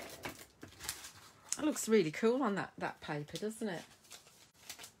 It looks really cool on that paper, doesn't it?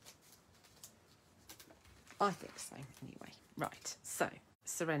 I think so, anyway. Right, so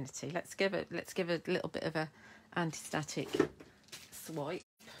Serenity. Let's give a little bit of a anti-static swipe.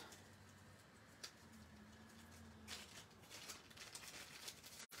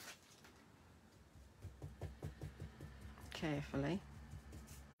 Carefully.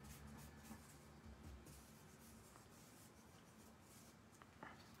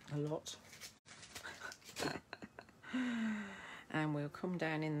 A lot. And we'll come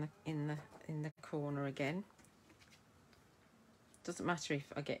down in the corner again. Doesn't matter if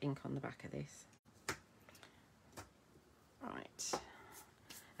I get ink on the back of this. Right,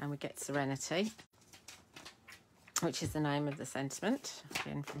 and we get Serenity, which is the name of the sentiment,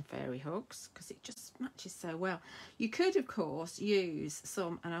 again from Fairy Hugs, because it just matches so well. You could, of course, use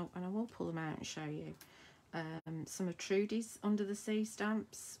some, and I will pull them out and show you, some of Trudy's Under the Sea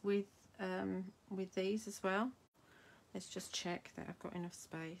stamps with these as well. Let's just check that I've got enough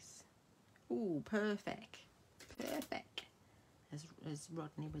space. Ooh, perfect, perfect, as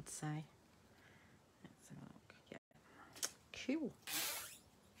Rodney would say. Let's have a look. Yeah, cool.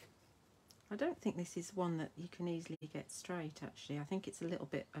 I don't think this is one that you can easily get straight, actually. I think it's a little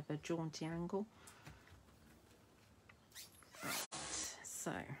bit of a jaunty angle. Right,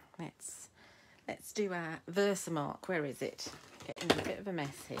 so let's do our Versamark. Where is it? Getting a bit of a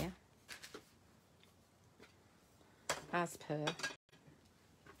mess here. As per.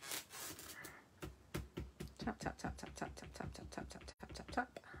 Tap, tap, tap, tap, tap, tap, tap, tap, tap, tap, tap, tap,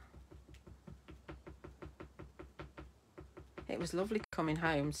 tap. It was lovely coming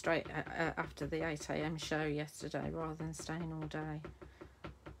home straight after the 8 AM show yesterday rather than staying all day.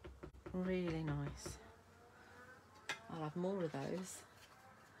 Really nice. I'll have more of those.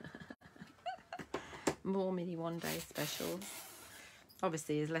 More mini one-day specials.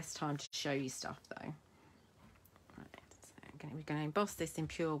 Obviously, there's less time to show you stuff though. Right, so we're going to emboss this in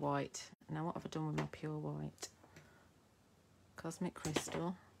pure white. Now, what have I done with my pure white? Cosmic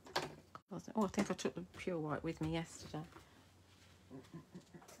Crystal. Oh, I think I took the pure white with me yesterday.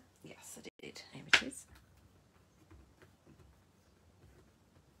 Yes, I did. Here it is.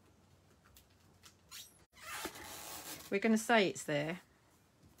 We're going to say it's there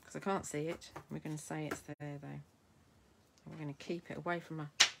because I can't see it. We're going to say it's there though. We're going to keep it away from my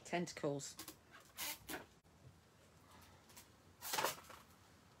tentacles.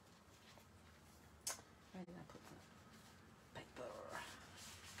 Where did I put that paper?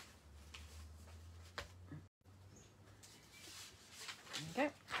 There we go.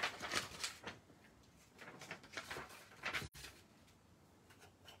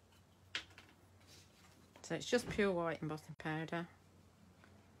 So it's just pure white embossing powder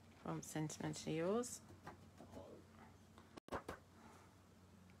from Sentimental Yours.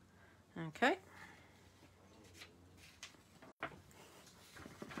 Okay.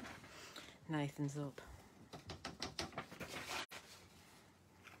 Nathan's up.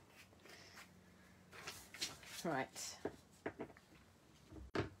 Right.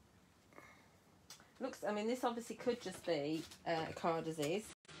 Looks, I mean, this obviously could just be a card as is.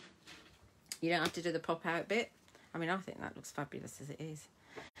 You don't have to do the pop out bit. I mean, I think that looks fabulous as it is.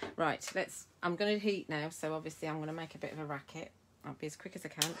 Right, I'm going to heat now, so obviously I'm going to make a bit of a racket. I'll be as quick as I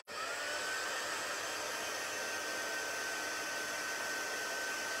can.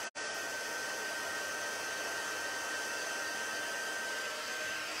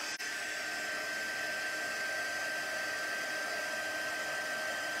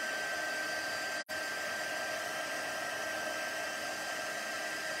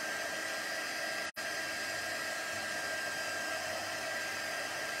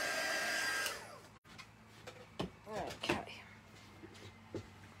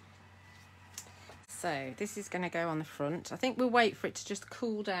 So this is going to go on the front. I think we'll wait for it to just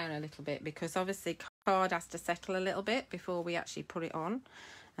cool down a little bit because obviously card has to settle a little bit before we actually put it on.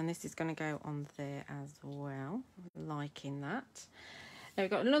 And this is going to go on there as well. I'm liking that. Now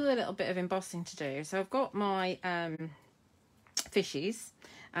we've got another little bit of embossing to do. So I've got my fishies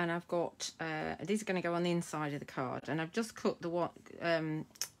and I've got, these are going to go on the inside of the card. And I've just cut the ones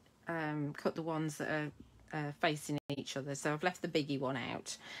that are facing each other, so I've left the biggie one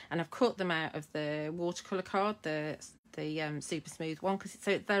out and I've cut them out of the watercolour card, the super smooth one, because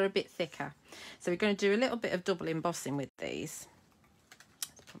they're a bit thicker. So we're going to do a little bit of double embossing with these.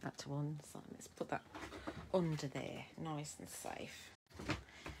 Let's put that to one side. Let's put that under there, nice and safe.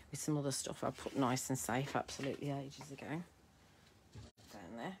 With some other stuff I put nice and safe absolutely ages ago.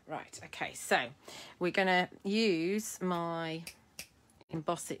 Down there. Right, okay, so we're going to use my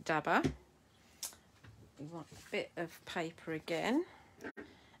Emboss It dabber. We want a bit of paper again,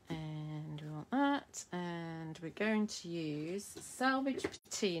 and we want that, and we're going to use Salvaged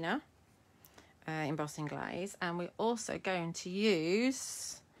Patina Embossing Glaze, and we're also going to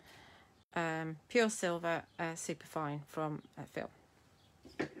use Pure Silver Superfine from Phil.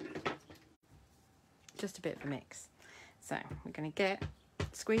 Just a bit of a mix. So we're going to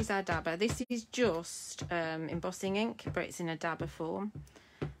squeeze our dabber. This is just embossing ink, but it's in a dabber form.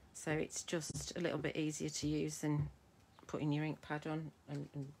 So it's just a little bit easier to use than putting your ink pad on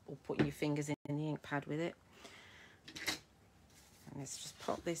or putting your fingers in the ink pad with it. And let's just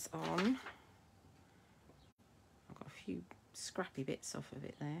pop this on. I've got a few scrappy bits off of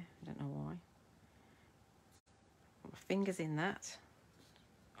it there. I don't know why. Put my fingers in that.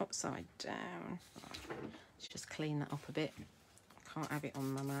 Upside down. Let's just clean that up a bit. Can't have it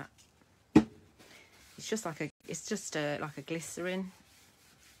on my mat. It's just like a glycerin.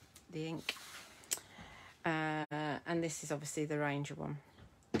 The ink, and this is obviously the Ranger one.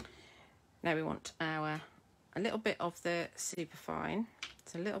 Now we want a little bit of the Superfine,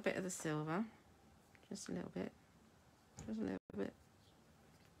 so a little bit of the silver, just a little bit,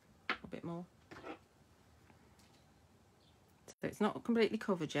 a bit more. So it's not completely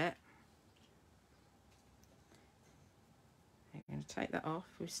covered yet, I'm going to take that off.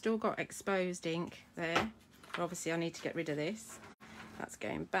 We've still got exposed ink there. But obviously I need to get rid of this. That's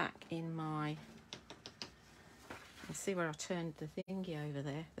going back in my... You see where I turned the thingy over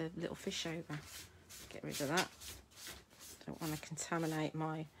there, the little fish over. Get rid of that. Don't want to contaminate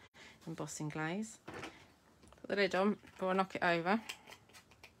my embossing glaze. Put the lid on, before I knock it over.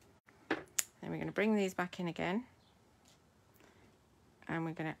 Then we're going to bring these back in again. And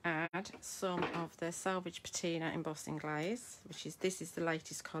we're going to add some of the Salvaged Patina Embossing Glaze, which is, this is the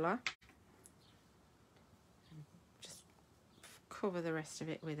latest colour. Just cover the rest of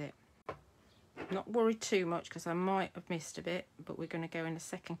it with it. Not worried too much because I might have missed a bit, but we're going to go in a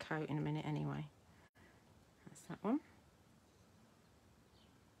second coat in a minute anyway. That's that one.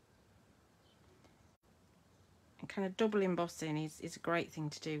 And kind of double embossing is a great thing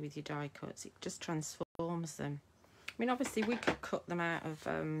to do with your die cuts. It just transforms them. I mean, obviously we could cut them out of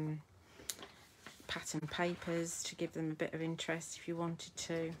pattern papers to give them a bit of interest if you wanted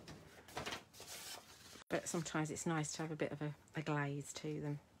to. But sometimes it's nice to have a bit of a glaze to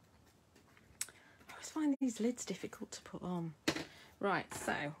them. I always find these lids difficult to put on. Right,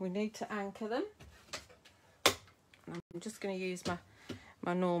 so we need to anchor them. I'm just going to use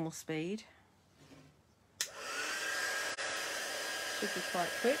my normal speed. Should be quite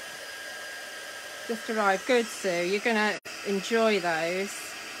quick. Just arrived. Good, Sue. You're going to enjoy those.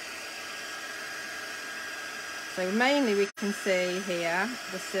 So mainly we can see here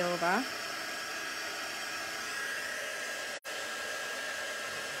the silver.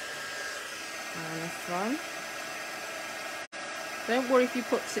 And this one. Don't worry if you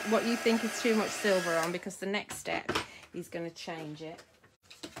put what you think is too much silver on, because the next step is going to change it.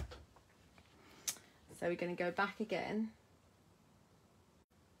 So we're going to go back again.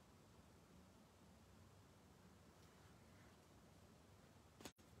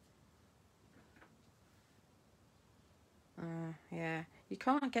 Yeah, you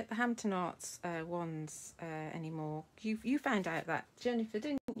can't get the Hampton Arts ones anymore. You found out that, Jennifer,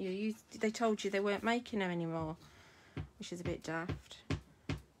 didn't you? They told you they weren't making them anymore, which is a bit daft.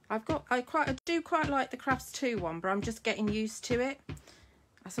 I do quite like the Crafts 2 one, but I'm just getting used to it.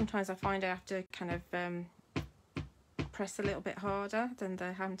 Sometimes I find I have to kind of press a little bit harder than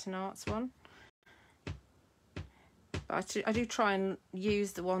the Hampton Arts one. But I do try and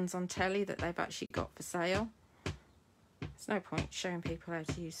use the ones on telly that they've actually got for sale. There's no point showing people how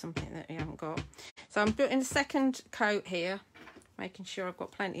to use something that you haven't got. So I'm putting a second coat here, making sure I've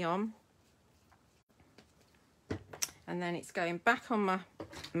got plenty on. And then it's going back on my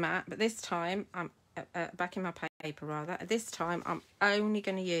mat, but this time I'm back in my paper rather. This time I'm only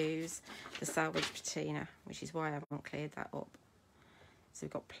going to use the Salvaged Patina, which is why I haven't cleared that up. So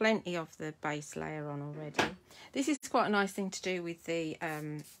we've got plenty of the base layer on already. This is quite a nice thing to do with the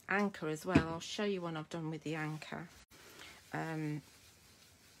anchor as well. I'll show you one I've done with the anchor. And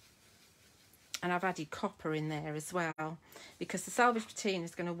I've added copper in there as well, because the Salvaged Patina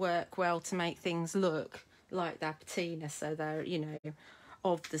is going to work well to make things look like that patina, so they're, you know,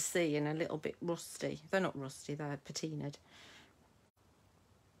 of the sea and a little bit rusty. They're not rusty, they're patinaed.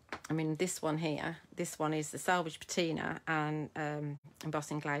 I mean, this one here, this one is the Salvaged Patina and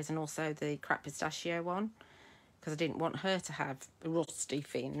embossing glaze, and also the Crap Pistachio one, because I didn't want her to have rusty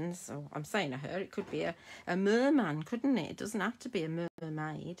fins. Or I'm saying a her, it could be a merman, couldn't it? It doesn't have to be a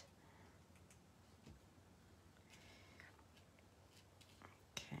mermaid.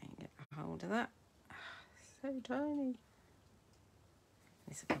 Okay, get a hold of that. So tiny.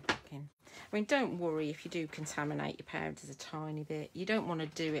 This will go back in. I mean, don't worry if you do contaminate your powders a tiny bit. You don't want to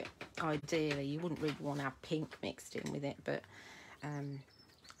do it, ideally. You wouldn't really want to have pink mixed in with it, but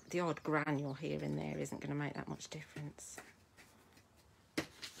the odd granule here and there isn't going to make that much difference.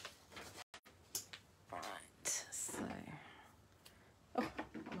 Right, so... Oh,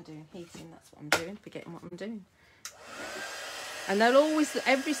 what am I doing? Heating, that's what I'm doing. Forgetting what I'm doing. And they'll always,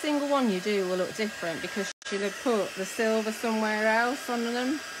 every single one you do will look different, because you'll have put the silver somewhere else on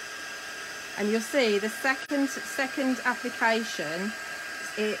them. And you'll see the second application,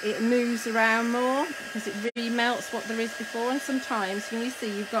 it moves around more, because it really melts what there is before. And sometimes when you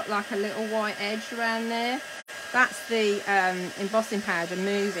see you've got like a little white edge around there, that's the embossing powder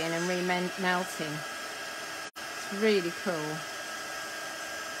moving and re-melting. It's really cool.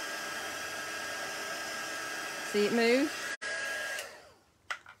 See it move?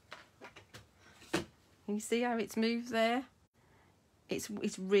 Can you see how it's moved there?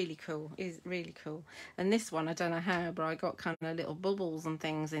 It's really cool. It's really cool. And this one, I don't know how, but I got kind of little bubbles and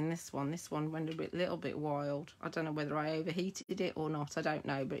things in this one. This one went a little bit wild. I don't know whether I overheated it or not. I don't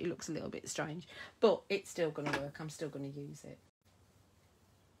know, but it looks a little bit strange. But it's still going to work. I'm still going to use it.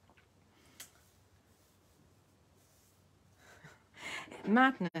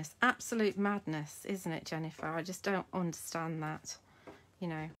 Madness, absolute madness, isn't it, Jennifer? I just don't understand that. You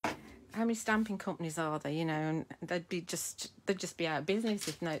know, how many stamping companies are there? You know, and they'd just be out of business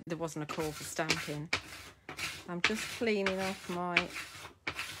if there wasn't a call for stamping. I'm just cleaning off my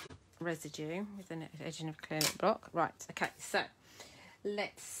residue with an edging of a clear block. Right, okay, so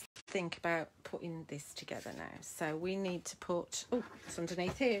let's think about putting this together now. So we need to put, oh, it's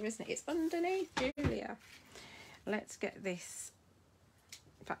underneath here, isn't it? It's underneath, Julia. Let's get this,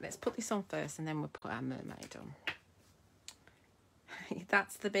 in fact, let's put this on first and then we'll put our mermaid on.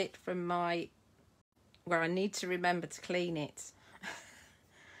 That's the bit from where I need to remember to clean it.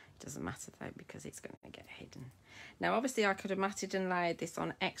 It doesn't matter though, because it's going to get hidden. Now, obviously, I could have matted and layered this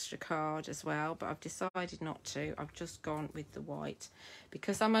on extra card as well, but I've decided not to. I've just gone with the white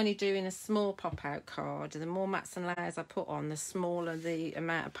because I'm only doing a small pop-out card. The more mats and layers I put on, the smaller the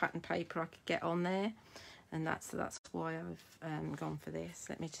amount of pattern paper I could get on there. And that's why I've gone for this.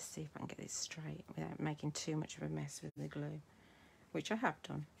 Let me just see if I can get this straight without making too much of a mess with the glue, which I have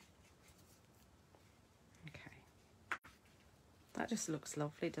done. Okay. That just looks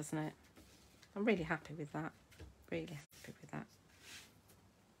lovely, doesn't it? I'm really happy with that. Really happy with that.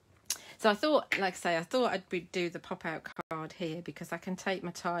 So I thought, like I say, I thought I'd do the pop-out card here because I can take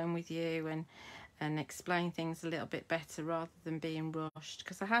my time with you and explain things a little bit better rather than being rushed,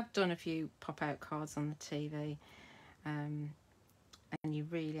 because I have done a few pop-out cards on the TV, and you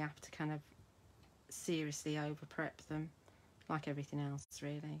really have to kind of seriously over-prep them, like everything else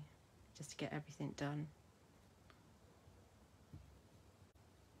really, just to get everything done.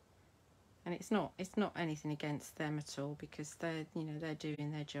 And it's not anything against them at all, because they're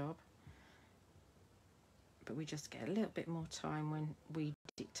doing their job. But we just get a little bit more time when we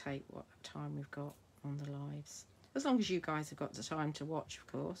dictate what time we've got on the lives. As long as you guys have got the time to watch, of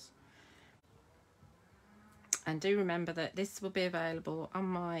course. And do remember that this will be available on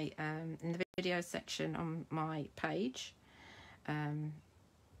my in the video section on my page. And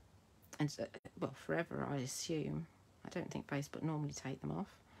well, forever, I assume. I don't think Facebook normally take them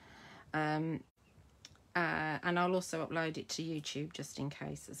off. And I'll also upload it to YouTube just in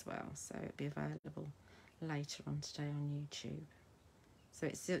case as well, so it'll be available later on today on YouTube. So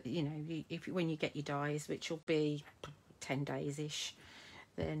it's, you know, when you get your dies, which will be 10 days ish,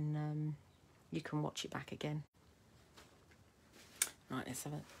 then you can watch it back again. Right, let's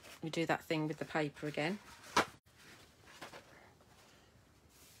have we do that thing with the paper again.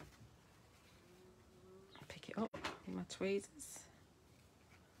 Pick it up with my tweezers.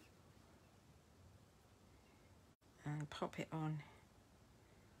 And pop it on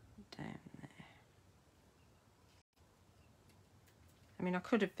down there. I mean, I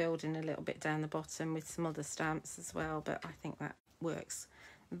could have filled in a little bit down the bottom with some other stamps as well, but I think that works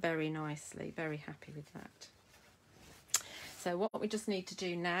very nicely. Very happy with that. So what we just need to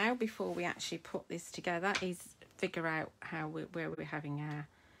do now, before we actually put this together, is figure out where we're having our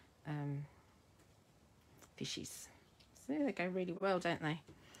fishies. So they go really well, don't they?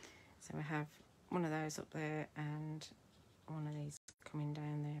 So we have one of those up there and one of these coming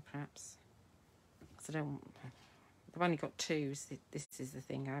down there, perhaps. So I've only got twos. This is the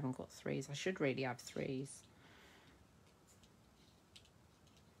thing, I haven't got threes. I should really have threes.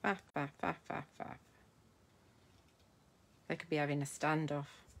 Faff, faff, faff, faff, faff. They could be having a standoff.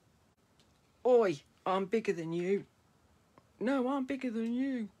 Oi, I'm bigger than you. No, I'm bigger than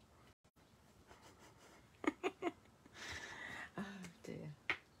you. Oh dear.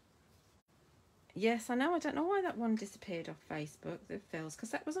 Yes, I know. I don't know why that one disappeared off Facebook, the fills, because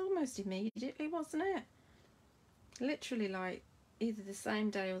that was almost immediately, wasn't it? Literally like either the same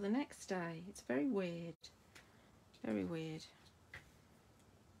day or the next day. It's very weird. Very weird.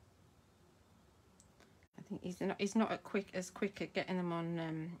 I think he's not as quick at getting them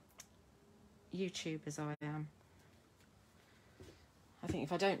on YouTube as I am. I think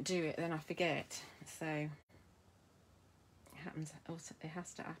if I don't do it, then I forget. So it happens. Also, it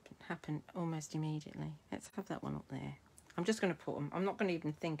has to happen almost immediately. Let's have that one up there. I'm just going to put them. I'm not going to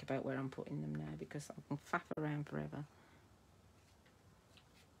even think about where I'm putting them now because I can faff around forever.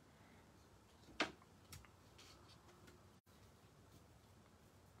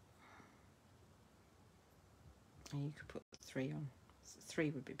 And you could put 3 on. 3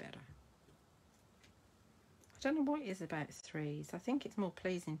 would be better. I don't know what it is about 3s. I think it's more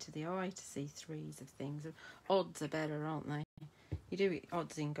pleasing to the eye to see 3s of things. Odds are better, aren't they? You do it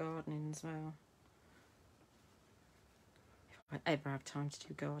odds in gardening as well. If I ever have time to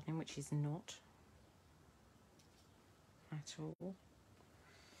do gardening, which is not at all.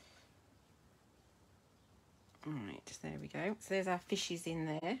 Right, there we go. So there's our fishes in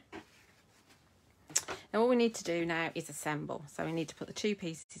there. Now all we need to do now is assemble. So we need to put the two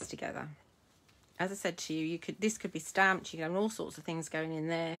pieces together. As I said to you, this could be stamped. You can have all sorts of things going in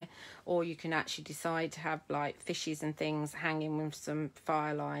there, or you can actually decide to have like fishes and things hanging with some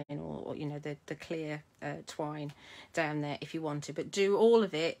fireline, or you know, the clear twine down there if you want to. But do all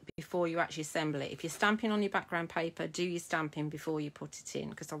of it before you actually assemble it. If you're stamping on your background paper, do your stamping before you put it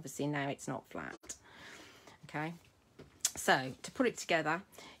in, because obviously now it's not flat. Okay, so to put it together,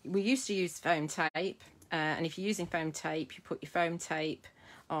 we used to use foam tape, and if you're using foam tape, you put your foam tape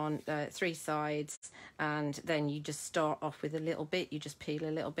on 3 sides, and then you just start off with a little bit. You just peel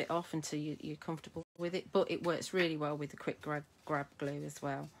a little bit off until you're comfortable with it, but it works really well with the quick grab glue as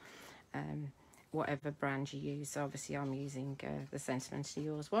well, whatever brand you use. So obviously I'm using the Sentimentally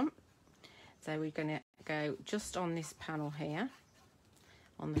Yours one. So we're going to go just on this panel here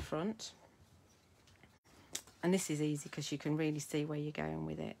on the front, and this is easy because you can really see where you're going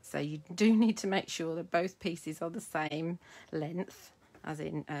with it. So you do need to make sure that both pieces are the same length, as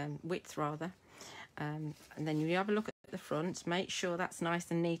in width rather, and then you have a look at the front, make sure that's nice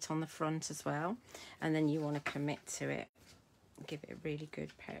and neat on the front as well, and then you want to commit to it, give it a really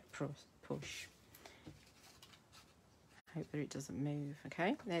good push. Hope that it doesn't move.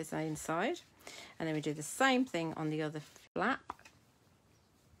 Okay, there's the inside, and then we do the same thing on the other flap.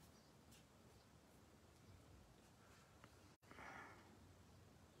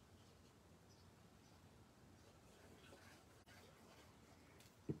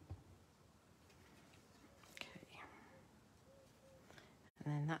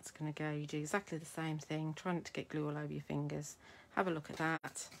 And then that's going to go, you do exactly the same thing, try not to get glue all over your fingers. Have a look at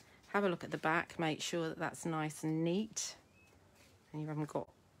that. Have a look at the back, make sure that that's nice and neat, and you haven't got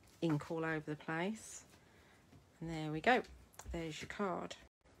ink all over the place. And there we go, there's your card.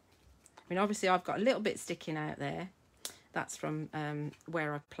 I mean, obviously I've got a little bit sticking out there. That's from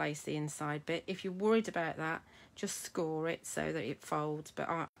where I've placed the inside bit. If you're worried about that, just score it so that it folds, but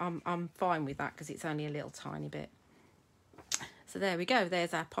I'm fine with that because it's only a little tiny bit. So there we go,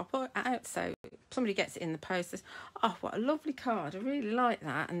 there's our pop out. So somebody gets it in the post, says, oh, what a lovely card, I really like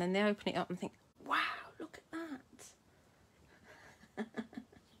that. And then they open it up and think, wow, look at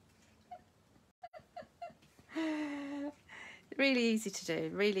that. Really easy to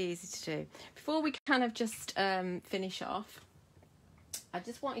do, really easy to do. Before we kind of just finish off, I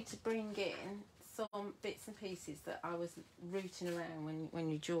just wanted to bring in some bits and pieces that I was rooting around when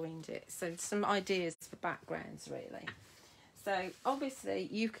you joined it. So some ideas for backgrounds, really. So obviously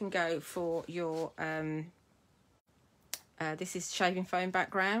you can go for your, this is shaving foam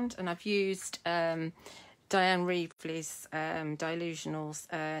background, and I've used Diane Reevely's Delusionals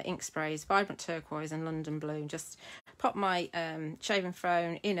ink sprays, Vibrant Turquoise and London Blue. Just pop my shaving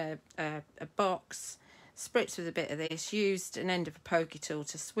foam in a box, spritz with a bit of this, used an end of a pokey tool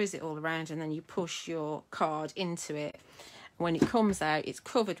to swizz it all around, and then you push your card into it. When it comes out, it's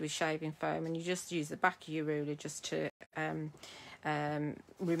covered with shaving foam, and you just use the back of your ruler just to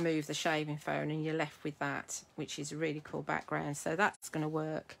remove the shaving foam, and you're left with that, which is a really cool background. So that's going to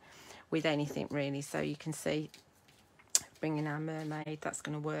work with anything really. So you can see, bringing our mermaid, that's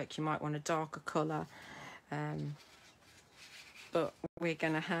going to work. You might want a darker colour, but we're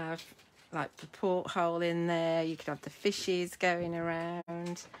going to have like the porthole in there. You could have the fishes going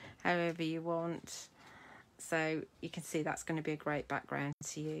around however you want. So you can see that's going to be a great background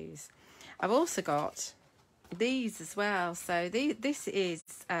to use. I've also got these as well. So this is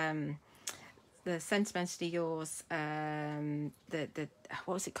the Sentimentally Yours, the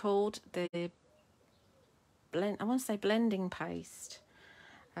what was it called? The blend. I want to say blending paste.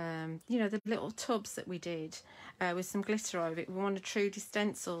 You know, the little tubs that we did with some glitter over it. We wanted Tutti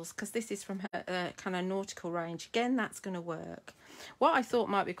stencils because this is from her kind of nautical range. Again, that's going to work. What I thought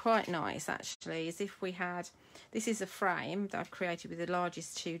might be quite nice actually is if we had, this is a frame that I've created with the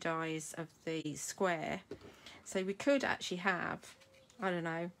largest 2 dies of the square. So we could actually have, I don't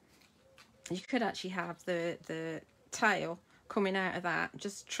know, you could actually have the tail coming out of that,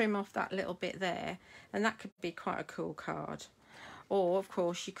 just trim off that little bit there, and that could be quite a cool card. Or of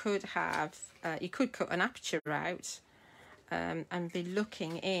course you could have, you could cut an aperture out and be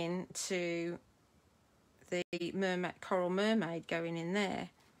looking into the mermaid, coral mermaid going in there,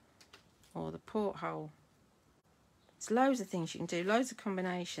 or the porthole. There's loads of things you can do, loads of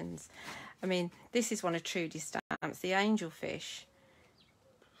combinations. I mean, this is one of Trudy's stamps, the angelfish.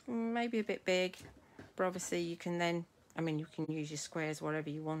 Maybe a bit big, but obviously you can then, I mean, you can use your squares whatever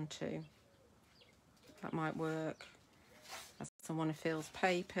you want to. That might work. That's on one of Phil's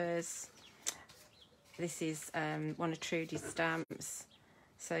papers. This is one of Trudy's stamps.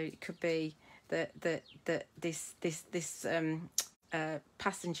 So it could be that this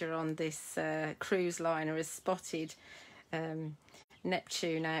passenger on this cruise liner has spotted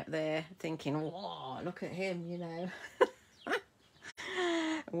Neptune out there, thinking, "Whoa, look at him," you know,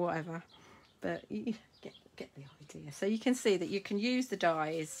 whatever. But you get the idea. So you can see that you can use the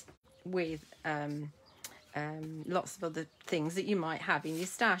dies with lots of other things that you might have in your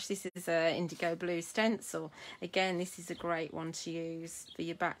stash. This is a indigo blue stencil. Again, this is a great one to use for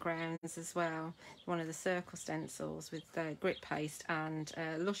your backgrounds as well. One of the circle stencils with grit paste and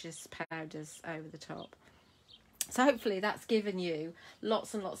luscious powders over the top. So hopefully that's given you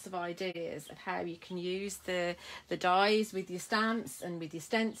lots and lots of ideas of how you can use the dies with your stamps and with your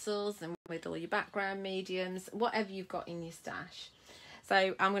stencils and with all your background mediums, whatever you've got in your stash.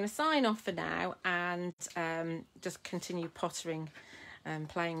 So I'm going to sign off for now and just continue pottering and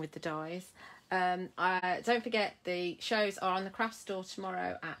playing with the dies. Don't forget, the shows are on the craft store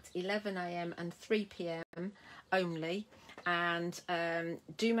tomorrow at 11 AM and 3 PM only. And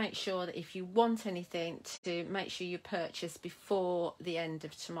do make sure that if you want anything, to make sure you purchase before the end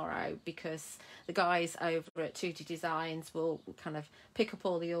of tomorrow, because the guys over at Tutti Designs will kind of pick up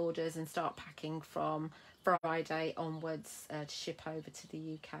all the orders and start packing from Friday onwards to ship over to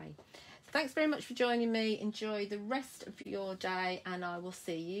the UK. So thanks very much for joining me. Enjoy the rest of your day, and I will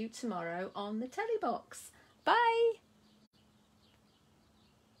see you tomorrow on the telly box. Bye.